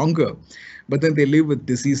live longer, but then they live with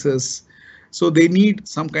diseases. So they need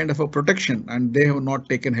some kind of a protection, and they have not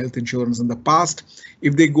taken health insurance in the past.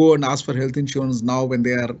 If they go and ask for health insurance now when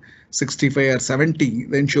they are 65 or 70,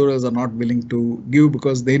 the insurers are not willing to give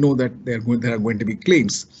because they know that there are going to be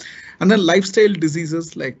claims. And then lifestyle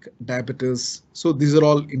diseases like diabetes. So these are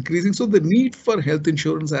all increasing. So the need for health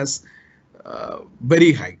insurance is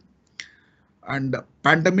very high. And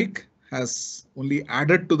pandemic has only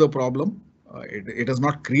added to the problem. It has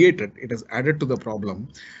not created, it has added to the problem.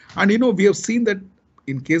 And we have seen that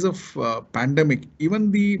in case of pandemic,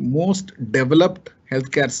 even the most developed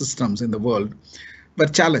healthcare systems in the world were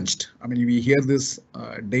challenged. We hear this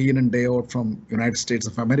day in and day out from United States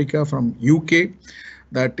of America, from UK,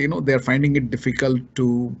 that they're finding it difficult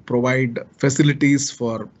to provide facilities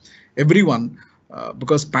for everyone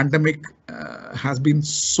because pandemic has been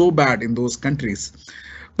so bad in those countries.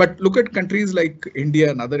 But look at countries like India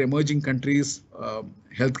and other emerging countries,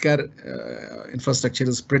 healthcare infrastructure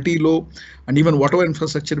is pretty low, and even whatever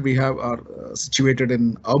infrastructure we have are situated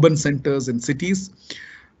in urban centers in cities.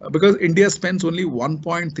 Because India spends only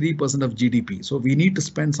 1.3% of GDP. So we need to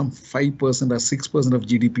spend some 5% or 6% of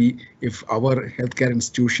GDP if our healthcare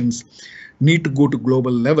institutions need to go to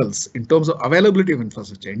global levels in terms of availability of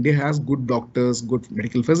infrastructure. India has good doctors, good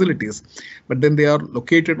medical facilities, but then they are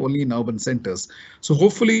located only in urban centers. So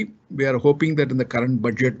hopefully we are hoping that in the current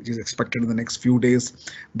budget, which is expected in the next few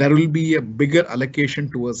days, there will be a bigger allocation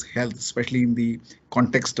towards health, especially in the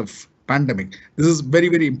context of pandemic. This is very,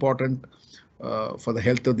 very important for the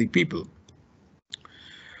health of the people.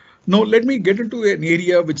 Now let me get into an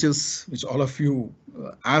area which all of you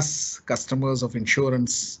as customers of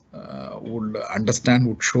insurance would understand,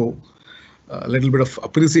 would show a little bit of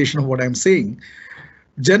appreciation of what I'm saying.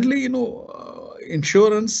 Generally,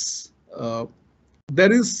 insurance,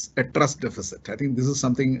 there is a trust deficit. I think this is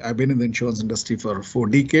something I've been in the insurance industry for 4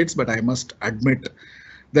 decades, but I must admit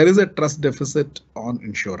there is a trust deficit on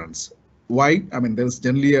insurance. Why? There is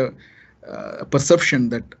generally a perception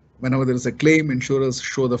that whenever there is a claim, insurers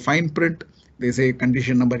show the fine print. They say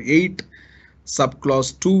condition number 8,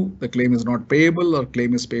 subclause 2, the claim is not payable or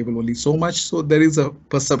claim is payable only so much. So there is a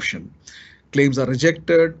perception. Claims are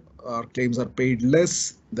rejected or claims are paid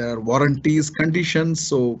less. There are warranties, conditions.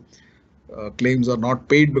 So claims are not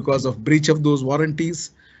paid because of breach of those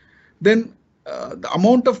warranties. Then the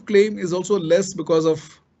amount of claim is also less because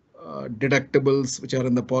of deductibles which are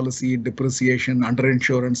in the policy, depreciation,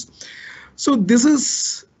 underinsurance. So this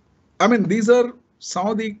is, I mean, these are some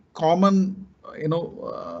of the common,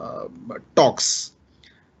 talks.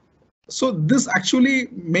 So this actually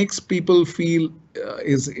makes people feel,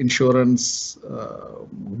 is insurance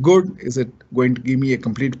good? Is it going to give me a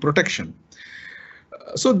complete protection?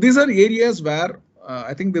 So these are areas where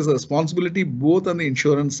I think there's a responsibility both on the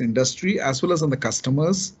insurance industry as well as on the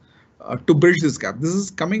customers to bridge this gap. This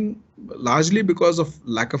is coming largely because of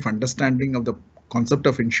lack of understanding of the concept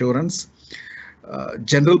of insurance,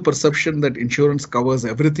 general perception that insurance covers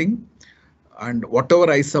everything, and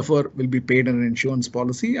whatever I suffer will be paid in an insurance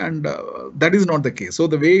policy, and that is not the case. So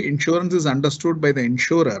the way insurance is understood by the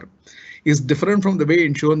insurer is different from the way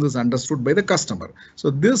insurance is understood by the customer.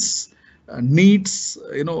 So this needs,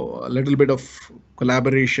 a little bit of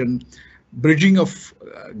collaboration, bridging of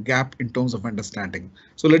gap in terms of understanding.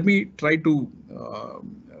 So let me try to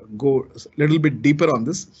go a little bit deeper on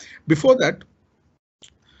this. Before that,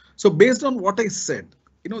 so based on what I said,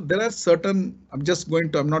 there are certain,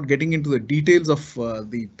 I'm not getting into the details of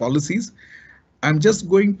the policies. I'm just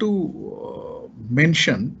going to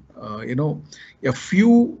mention, a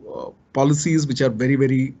few policies which are very,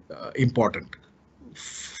 very important.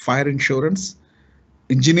 Fire insurance,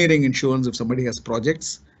 engineering insurance if somebody has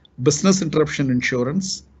projects, business interruption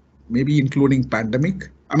insurance, maybe including pandemic.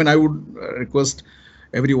 I mean, I would request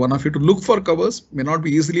every one of you to look for covers, may not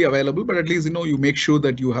be easily available, but at least, you make sure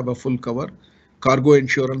that you have a full cover. Cargo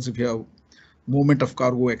insurance if you have movement of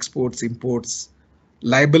cargo, exports, imports,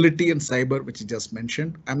 liability and cyber, which you just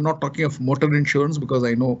mentioned. I'm not talking of motor insurance because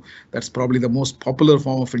I know that's probably the most popular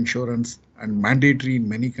form of insurance and mandatory in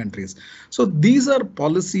many countries. So these are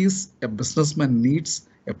policies a businessman needs,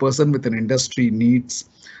 a person with an industry needs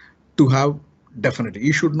to have. Definitely,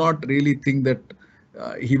 he should not really think that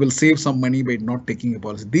he will save some money by not taking a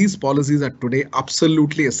policy. These policies are today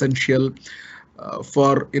absolutely essential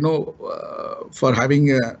for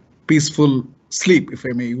having a peaceful sleep, if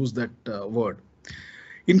I may use that word.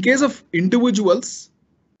 In case of individuals,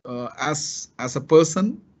 as a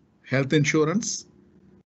person, health insurance,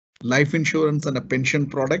 life insurance and a pension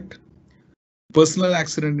product, personal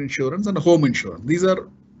accident insurance and home insurance. These are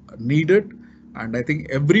needed, and I think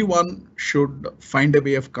everyone should find a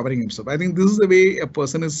way of covering himself. I think this is the way a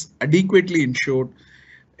person is adequately insured.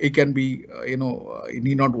 It can be, he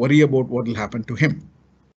need not worry about what will happen to him.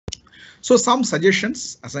 So some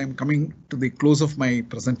suggestions as I'm coming to the close of my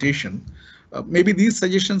presentation. Maybe these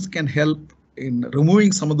suggestions can help in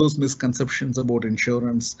removing some of those misconceptions about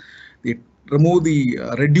insurance. They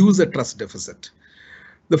reduce the trust deficit.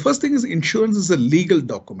 The first thing is insurance is a legal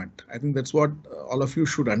document. I think that's what all of you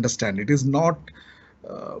should understand. It is not,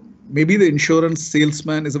 maybe the insurance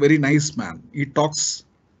salesman is a very nice man. He talks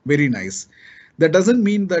very nice. That doesn't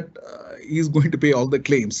mean that he's going to pay all the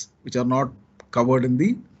claims which are not covered in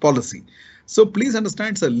the policy. So please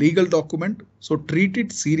understand it's a legal document. So treat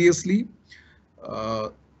it seriously.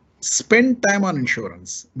 Spend time on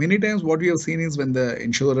insurance. Many times what we have seen is when the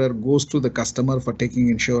insurer goes to the customer for taking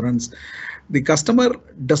insurance, the customer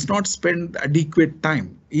does not spend adequate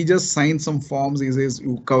time. He just signs some forms. He says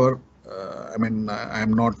you cover.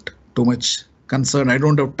 I'm not too much concerned. I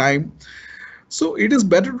don't have time. So it is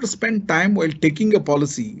better to spend time while taking a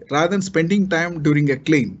policy rather than spending time during a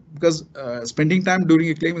claim, because spending time during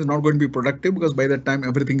a claim is not going to be productive because by that time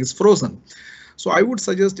everything is frozen. So I would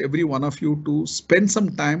suggest every one of you to spend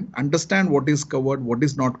some time, understand what is covered, what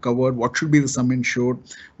is not covered, what should be the sum insured,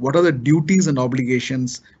 what are the duties and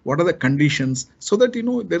obligations, what are the conditions, so that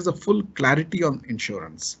there's a full clarity on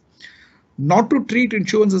insurance. Not to treat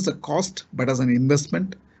insurance as a cost, but as an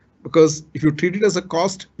investment, because if you treat it as a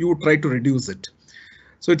cost, you would try to reduce it.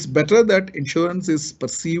 So it's better that insurance is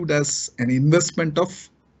perceived as an investment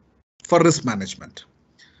for risk management.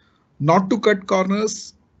 Not to cut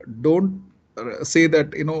corners. Don't say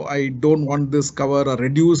that, I don't want this cover or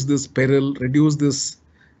reduce this peril, reduce this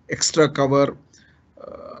extra cover,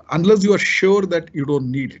 unless you are sure that you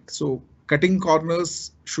don't need it. So cutting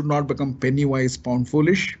corners should not become penny wise, pound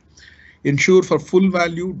foolish. Insure for full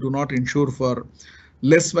value. Do not insure for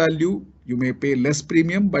less value. You may pay less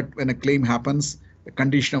premium, but when a claim happens, the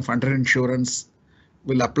condition of underinsurance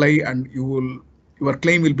will apply and your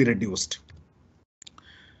claim will be reduced.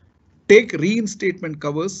 Take reinstatement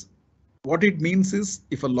covers. What it means is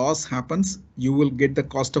if a loss happens, you will get the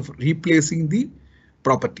cost of replacing the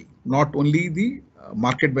property, not only the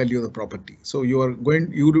market value of the property. So you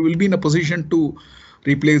will be in a position to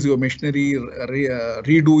replace your machinery,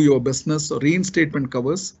 redo your business. So reinstatement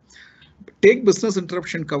covers. Take business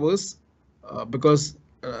interruption covers because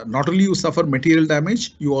not only you suffer material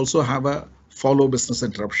damage, you also have a follow business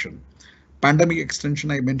interruption. Pandemic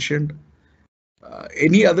extension I mentioned.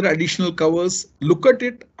 Any other additional covers, look at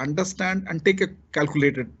it, understand, and take a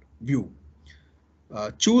calculated view.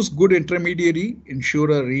 Choose good intermediary,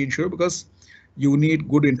 insurer, reinsurer, because you need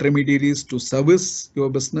good intermediaries to service your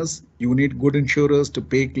business. You need good insurers to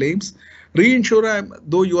pay claims. Reinsurer,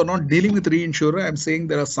 though you are not dealing with reinsurer, I'm saying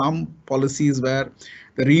there are some policies where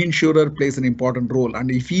the reinsurer plays an important role. And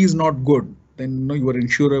if he is not good, then your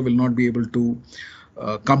insurer will not be able to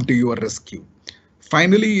come to your rescue.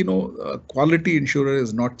 Finally, quality insurer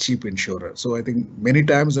is not cheap insurer. So I think many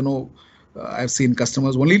times, I've seen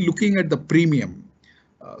customers only looking at the premium.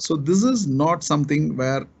 So this is not something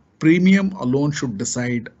where premium alone should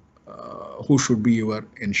decide who should be your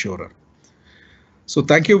insurer. So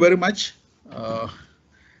thank you very much.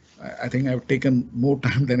 I think I've taken more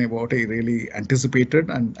time than what I really anticipated,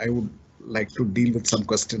 and I would like to deal with some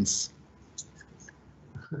questions.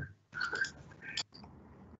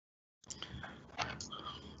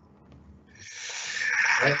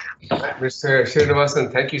 Mr.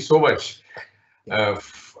 Srinivasan, thank you so much. One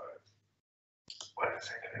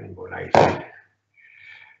second, let me go live.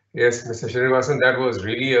 Yes, Mr. Srinivasan, that was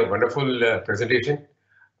really a wonderful presentation.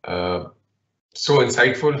 So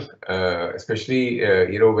insightful, especially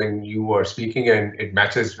when you are speaking and it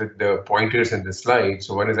matches with the pointers in the slide.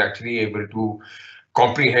 So one is actually able to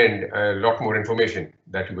comprehend a lot more information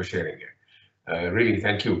that you were sharing here. Really,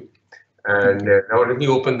 thank you. And now let me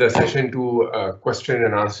open the session to question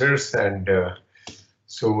and answers. And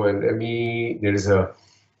so I'm going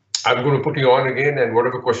to put you on again, and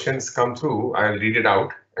whatever questions come through, I'll read it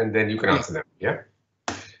out and then you can answer them. Yeah.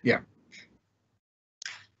 Yeah.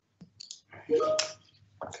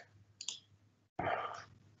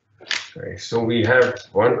 Okay, so we have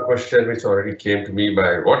one question which already came to me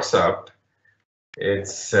by WhatsApp.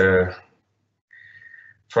 It's from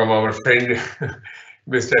our friend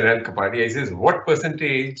Mr. Anand Kapadia. He says, what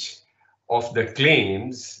percentage of the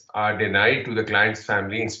claims are denied to the client's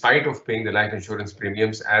family in spite of paying the life insurance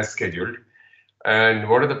premiums as scheduled? And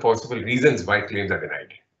what are the possible reasons why claims are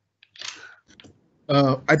denied?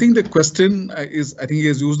 I think the question is, I think he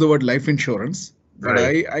has used the word life insurance, but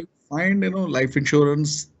Right. I find, life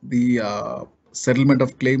insurance, the settlement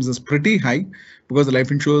of claims is pretty high because the life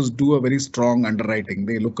insurers do a very strong underwriting.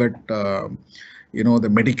 They look at, the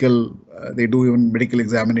medical, they do even medical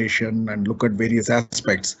examination and look at various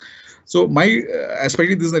aspects. So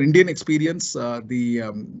especially this is an Indian experience,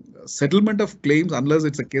 the settlement of claims, unless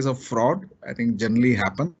it's a case of fraud, I think generally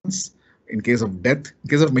happens. In case of death, in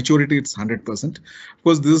case of maturity, it's 100%. Of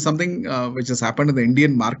course, this is something which has happened in the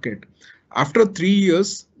Indian market. After 3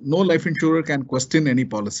 years, no life insurer can question any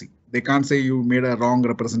policy. They can't say you made a wrong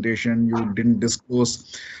representation, you didn't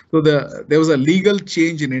disclose. So there was a legal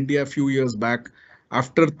change in India a few years back.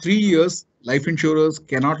 After 3 years, life insurers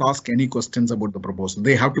cannot ask any questions about the proposal.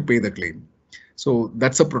 They have to pay the claim. So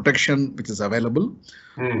that's a protection which is available.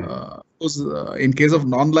 In case of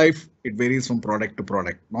non-life, it varies from product to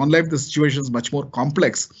product. Non-life, the situation is much more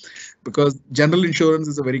complex because general insurance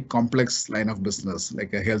is a very complex line of business,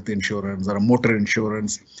 like a health insurance or a motor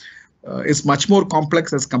insurance. It's much more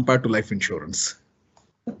complex as compared to life insurance.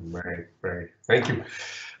 Right. Thank you.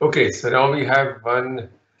 Okay, so now we have our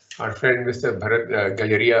friend Mr. Bharat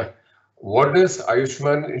Gajaria. What does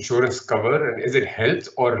Ayushman insurance cover, and is it health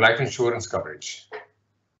or life insurance coverage?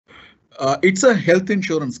 It's a health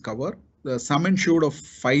insurance cover. The sum insured of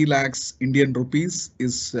 5 lakhs Indian rupees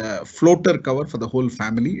is floater cover for the whole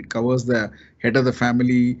family. It covers the head of the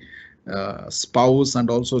family, spouse,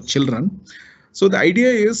 and also children. So the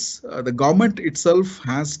idea is the government itself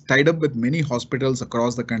has tied up with many hospitals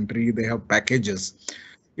across the country. They have packages.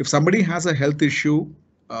 If somebody has a health issue,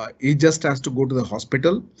 he just has to go to the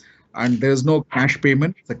hospital. And there's no cash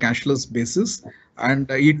payment, it's a cashless basis. And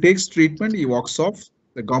he takes treatment, he walks off,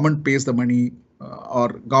 the government pays the money or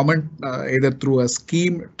government either through a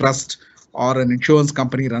scheme, trust, or an insurance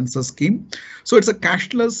company runs a scheme. So it's a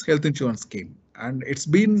cashless health insurance scheme. And it's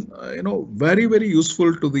been, very, very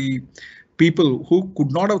useful to the people who could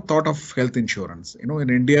not have thought of health insurance. In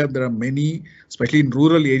India, there are many, especially in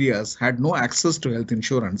rural areas, had no access to health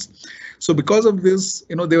insurance. So because of this,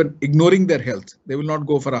 they were ignoring their health. They will not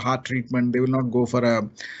go for a heart treatment. They will not go for a,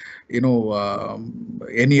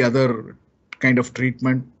 any other kind of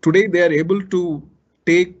treatment. Today, they are able to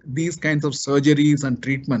take these kinds of surgeries and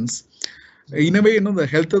treatments. In a way, the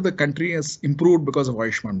health of the country has improved because of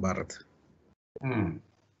Ayushman Bharat.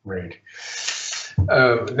 Right.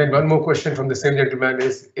 Then one more question from the same gentleman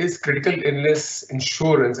is critical illness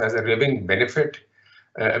insurance as a living benefit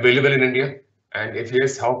available in India? And if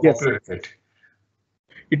yes, how popular is it?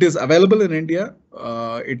 It is available in India.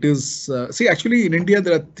 It is, see, actually in India,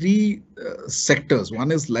 there are three sectors.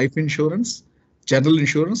 One is life insurance, general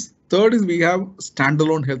insurance. Third is we have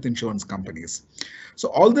standalone health insurance companies. So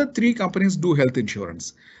all the three companies do health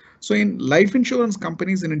insurance. So in life insurance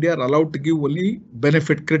companies in India are allowed to give only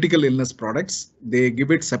benefit critical illness products. They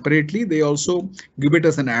give it separately. They also give it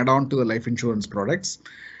as an add-on to the life insurance products.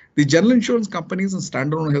 The general insurance companies and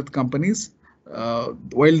standalone health companies,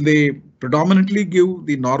 while they predominantly give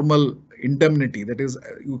the normal indemnity, that is,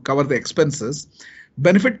 you cover the expenses,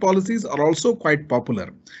 benefit policies are also quite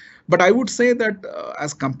popular. But I would say that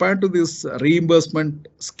as compared to these reimbursement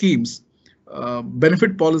schemes,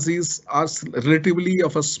 benefit policies are relatively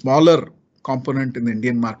of a smaller component in the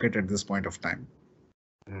Indian market at this point of time.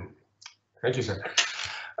 Thank you, sir.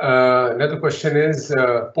 Another question is,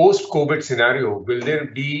 post-COVID scenario, will there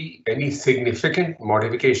be any significant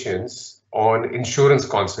modifications on insurance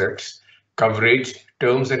concepts, coverage,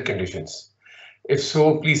 terms and conditions? If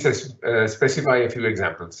so, please specify a few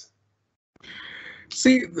examples.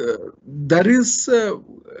 See, there is a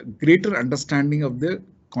greater understanding of the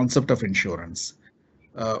concept of insurance.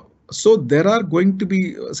 So there are going to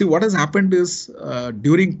be, see, what has happened is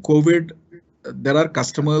during COVID, there are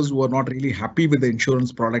customers who are not really happy with the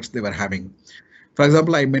insurance products they were having. For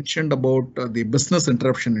example, I mentioned about the business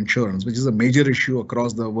interruption insurance, which is a major issue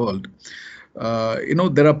across the world.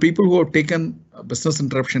 There are people who have taken business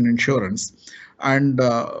interruption insurance, and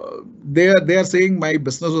they are saying my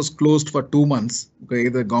business was closed for 2 months. Okay,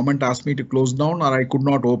 the government asked me to close down, or I could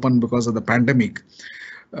not open because of the pandemic.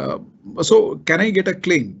 So can I get a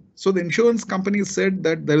claim? So the insurance company said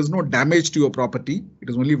that there is no damage to your property. It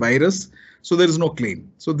is only virus. So there is no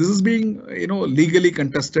claim. So this is being, legally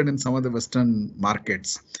contested in some of the Western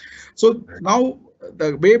markets. So now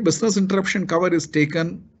the way business interruption cover is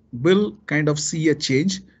taken will kind of see a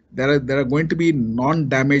change. There are going to be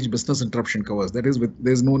non-damage business interruption covers. That is,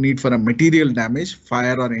 there's no need for a material damage,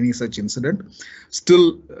 fire or any such incident.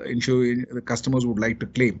 Still, the customers would like to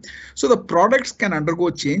claim. So the products can undergo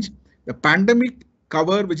change. The pandemic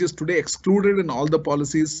cover, which is today excluded in all the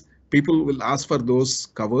policies, people will ask for those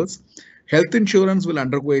covers. Health insurance will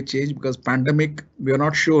undergo a change because pandemic, we are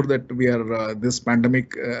not sure that this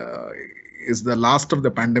pandemic is the last of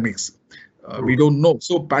the pandemics. We don't know.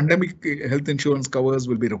 So pandemic health insurance covers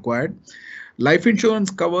will be required. Life insurance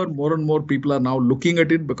cover, more and more people are now looking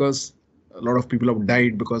at it because a lot of people have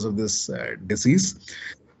died because of this disease.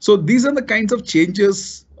 So these are the kinds of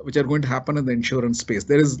changes which are going to happen in the insurance space.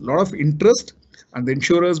 There is a lot of interest and the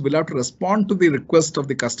insurers will have to respond to the request of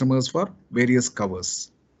the customers for various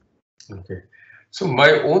covers. Okay. So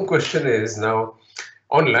my own question is now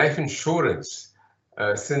on life insurance,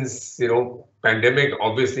 since, pandemic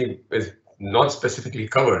obviously is not specifically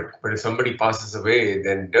covered, but if somebody passes away,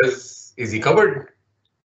 then is he covered?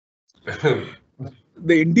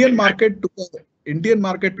 The Indian market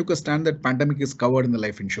took a stand that pandemic is covered in the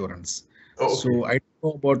life insurance. Oh, okay. So I don't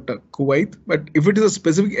know about Kuwait, but if it is a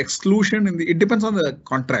specific exclusion it depends on the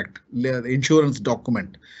contract, the insurance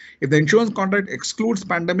document. If the insurance contract excludes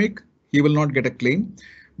pandemic, he will not get a claim.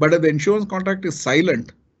 But if the insurance contract is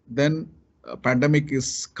silent, then pandemic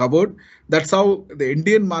is covered. That's how the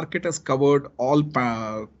Indian market has covered all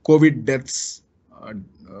COVID deaths,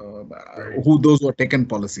 those who are taken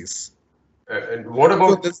policies. And what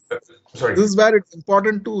about this? Sorry. This is where it's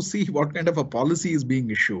important to see what kind of a policy is being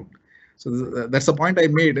issued. So that's the point I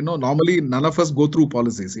made. Normally none of us go through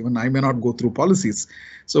policies. Even I may not go through policies.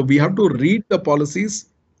 So we have to read the policies,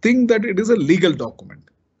 think that it is a legal document.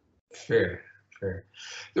 Fair.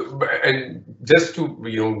 And just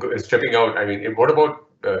to, stepping out, I mean, what about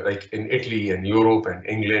like in Italy and Europe and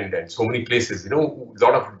England and so many places, a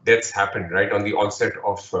lot of deaths happened right on the onset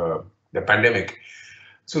of the pandemic.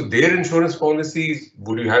 So their insurance policies,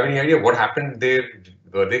 would you have any idea what happened there?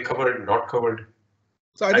 Were they covered, not covered?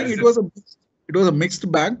 So I think it was a mixed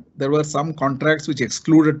bag. There were some contracts which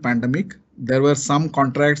excluded pandemic. There were some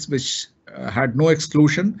contracts which had no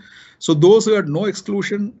exclusion. So those who had no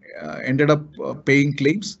exclusion ended up paying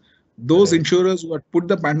claims. Those insurers who had put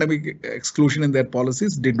the pandemic exclusion in their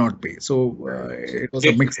policies did not pay. So it was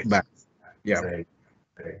a mixed bag. Yeah.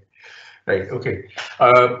 Right. Okay.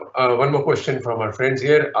 One more question from our friends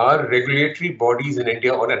here. Are regulatory bodies in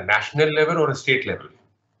India on a national level or a state level?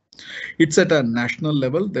 It's at a national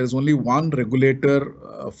level. There is only one regulator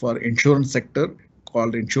for insurance sector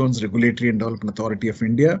called Insurance Regulatory and Development Authority of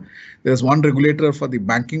India. There is one regulator for the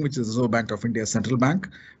banking, which is Reserve Bank of India Central Bank.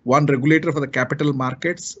 One regulator for the capital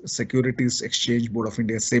markets, Securities Exchange Board of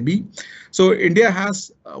India, SEBI. So India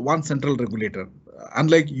has one central regulator.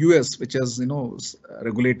 Unlike US, which has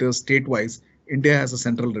regulators state-wise, India has a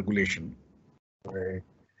central regulation. Right.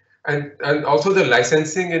 And also the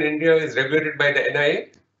licensing in India is regulated by the NIA?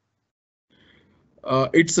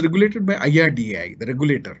 It's regulated by IRDAI, the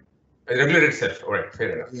regulator. The regulator itself, all right,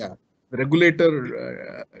 fair enough. Yeah, the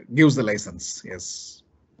regulator gives the license, yes.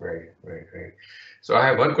 Right. So I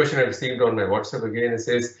have one question I received on my WhatsApp again. It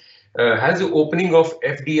says, has the opening of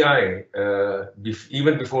FDI,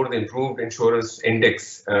 even before the improved insurance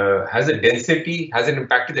index, has it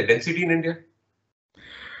impacted the density in India?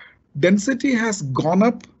 Density has gone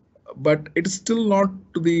up, but it's still not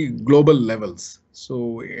to the global levels.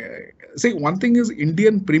 So, see, one thing is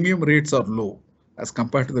Indian premium rates are low as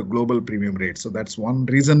compared to the global premium rates. So that's one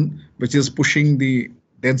reason which is pushing the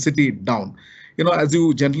density down. You know, as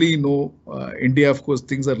you generally know, India, of course,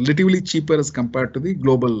 things are relatively cheaper as compared to the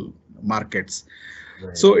global markets.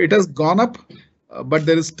 Right. So it has gone up, but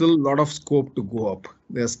there is still a lot of scope to go up.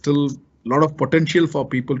 There's still a lot of potential for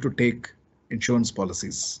people to take insurance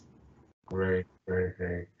policies. Right.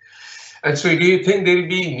 And so do you think there will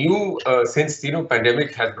be new, since,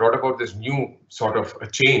 pandemic has brought about this new sort of a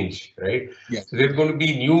change, right? Yeah. So there's going to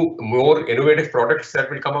be more innovative products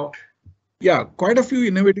that will come out? Yeah, quite a few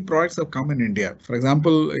innovative products have come in India. For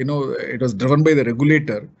example, it was driven by the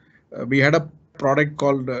regulator. We had a product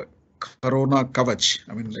called Corona Kavach.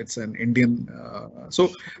 I mean, it's an Indian.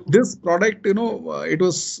 So this product, it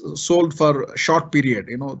was sold for a short period,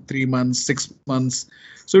 3 months, 6 months.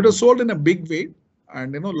 So it was sold in a big way.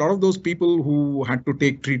 And, a lot of those people who had to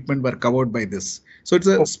take treatment were covered by this. So it's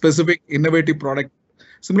a specific innovative product.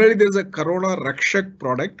 Similarly, there's a Corona Rakshak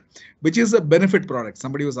product, which is a benefit product.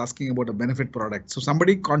 Somebody was asking about a benefit product. So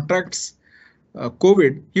somebody contracts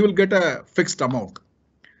COVID, he will get a fixed amount.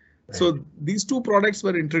 Right. So these two products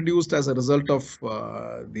were introduced as a result of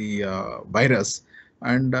the virus.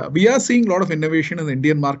 And we are seeing a lot of innovation in the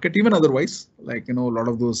Indian market, even otherwise, like, a lot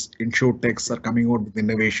of those insurtechs are coming out with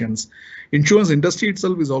innovations. Insurance industry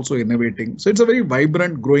itself is also innovating. So it's a very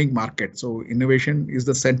vibrant, growing market. So innovation is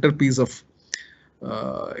the centerpiece of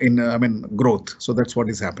growth. So that's what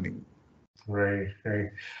is happening. Right.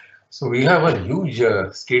 So we have a huge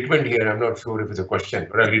statement here. I'm not sure if it's a question,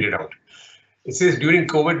 but I'll read it out. It says, during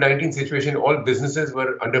COVID-19 situation, all businesses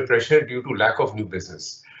were under pressure due to lack of new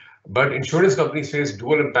business. But insurance companies face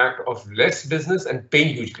dual impact of less business and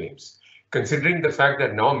paying huge claims. Considering the fact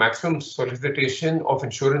that now maximum solicitation of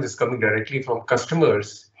insurance is coming directly from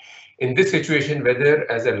customers, in this situation, whether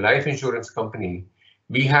as a life insurance company,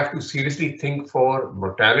 we have to seriously think for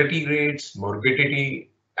mortality rates,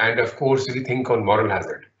 morbidity, and of course, rethink on moral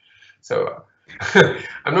hazard. So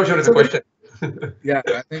I'm not sure it's a question. Yeah,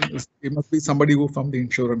 I think it must be somebody who from the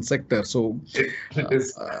insurance sector. So it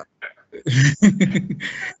is.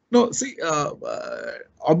 No, see,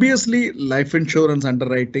 obviously, life insurance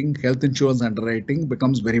underwriting, health insurance underwriting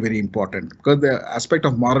becomes very, very important because the aspect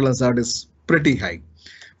of moral hazard is pretty high.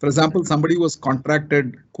 For example, somebody who was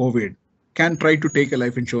contracted COVID can try to take a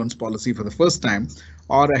life insurance policy for the first time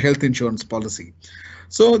or a health insurance policy.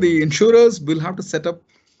 So the insurers will have to set up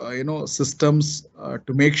systems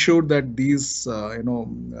to make sure that these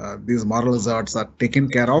these moral hazards are taken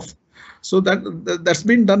care of. So that's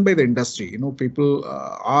been done by the industry. People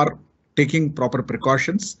are taking proper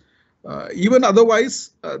precautions. Even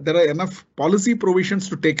otherwise, there are enough policy provisions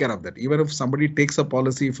to take care of that. Even if somebody takes a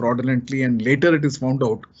policy fraudulently and later it is found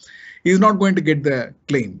out, he is not going to get the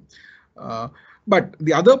claim. But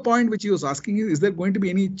the other point which he was asking is there going to be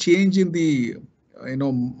any change in the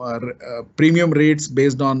premium rates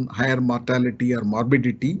based on higher mortality or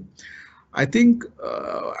morbidity? I think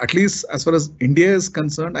at least as far as India is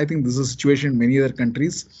concerned, I think this is a situation in many other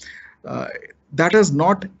countries that has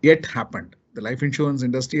not yet happened. The life insurance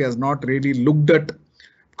industry has not really looked at,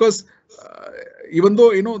 because even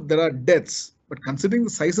though there are deaths, but considering the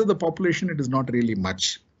size of the population, it is not really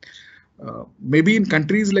much. Maybe in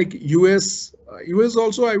countries like US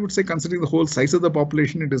also, I would say, considering the whole size of the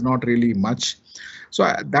population, it is not really much. So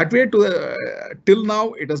that way, till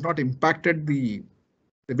now, it has not impacted the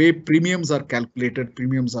way premiums are calculated,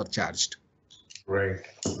 premiums are charged. Right.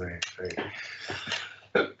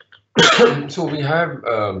 So we have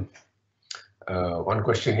one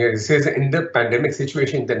question here. It says, in the pandemic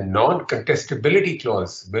situation, the non-contestability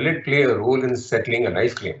clause, will it play a role in settling a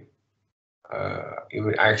life claim?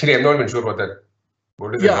 Actually, I'm not even sure what that.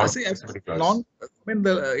 What is the non-contestability clause?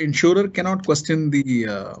 The insurer cannot question the,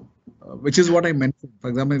 which is what I mentioned. For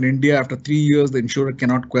example, in India, after 3 years, the insurer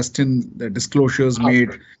cannot question the disclosures made.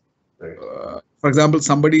 Right. For example,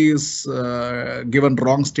 somebody is given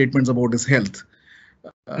wrong statements about his health.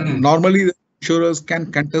 Normally, the insurers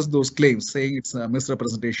can contest those claims, saying it's a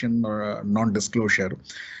misrepresentation or a non-disclosure.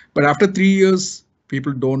 But after 3 years,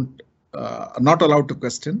 people are not allowed to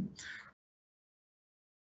question.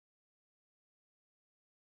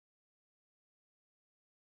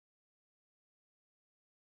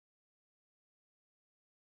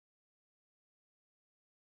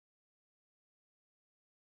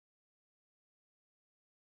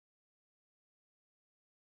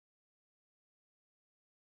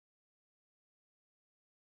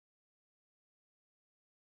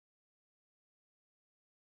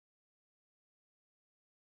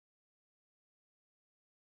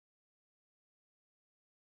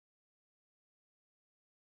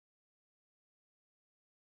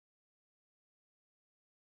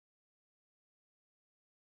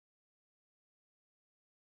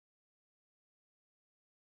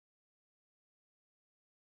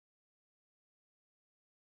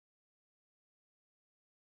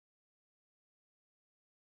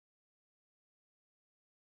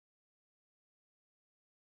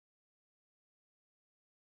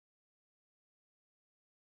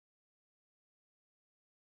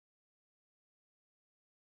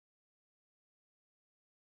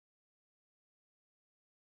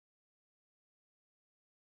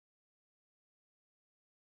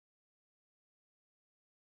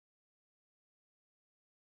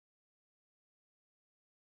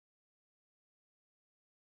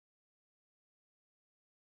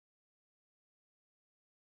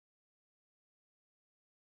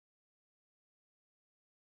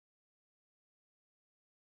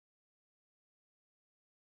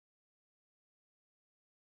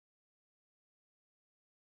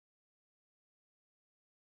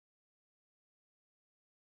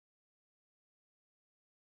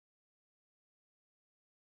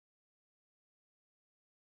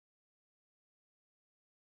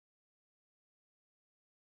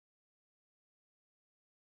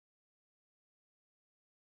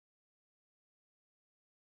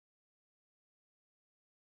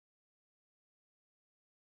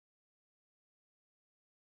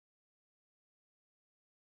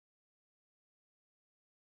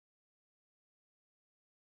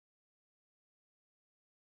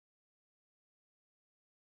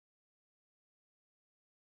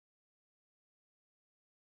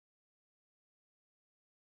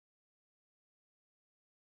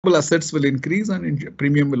 assets will increase and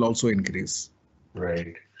premium will also increase.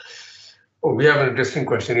 Right. Oh, we have an interesting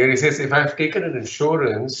question here. He says, if I've taken an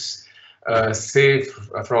insurance, say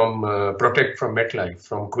from Protect from MetLife,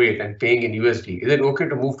 from Kuwait, and paying in USD, is it okay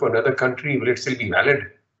to move to another country? Will it still be valid?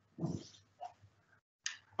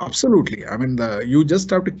 Absolutely. I mean, you just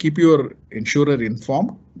have to keep your insurer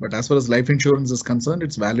informed. But as far as life insurance is concerned,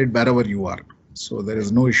 it's valid wherever you are. So there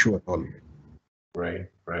is no issue at all. Right.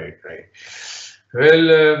 Well,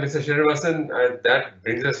 Mr. Srinivasan, that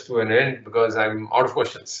brings us to an end because I'm out of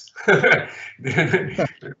questions. We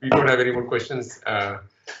don't have any more questions.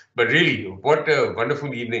 But really, what a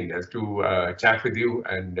wonderful evening as to chat with you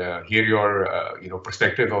and hear your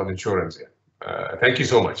perspective on insurance. Thank you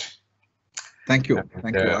so much. Thank you.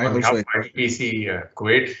 And, on behalf of IBPC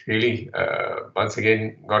Kuwait, really, once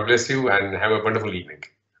again, God bless you and have a wonderful evening.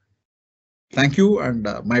 Thank you, and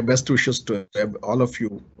my best wishes to all of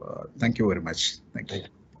you. Thank you very much. Thank you.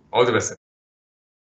 All the best.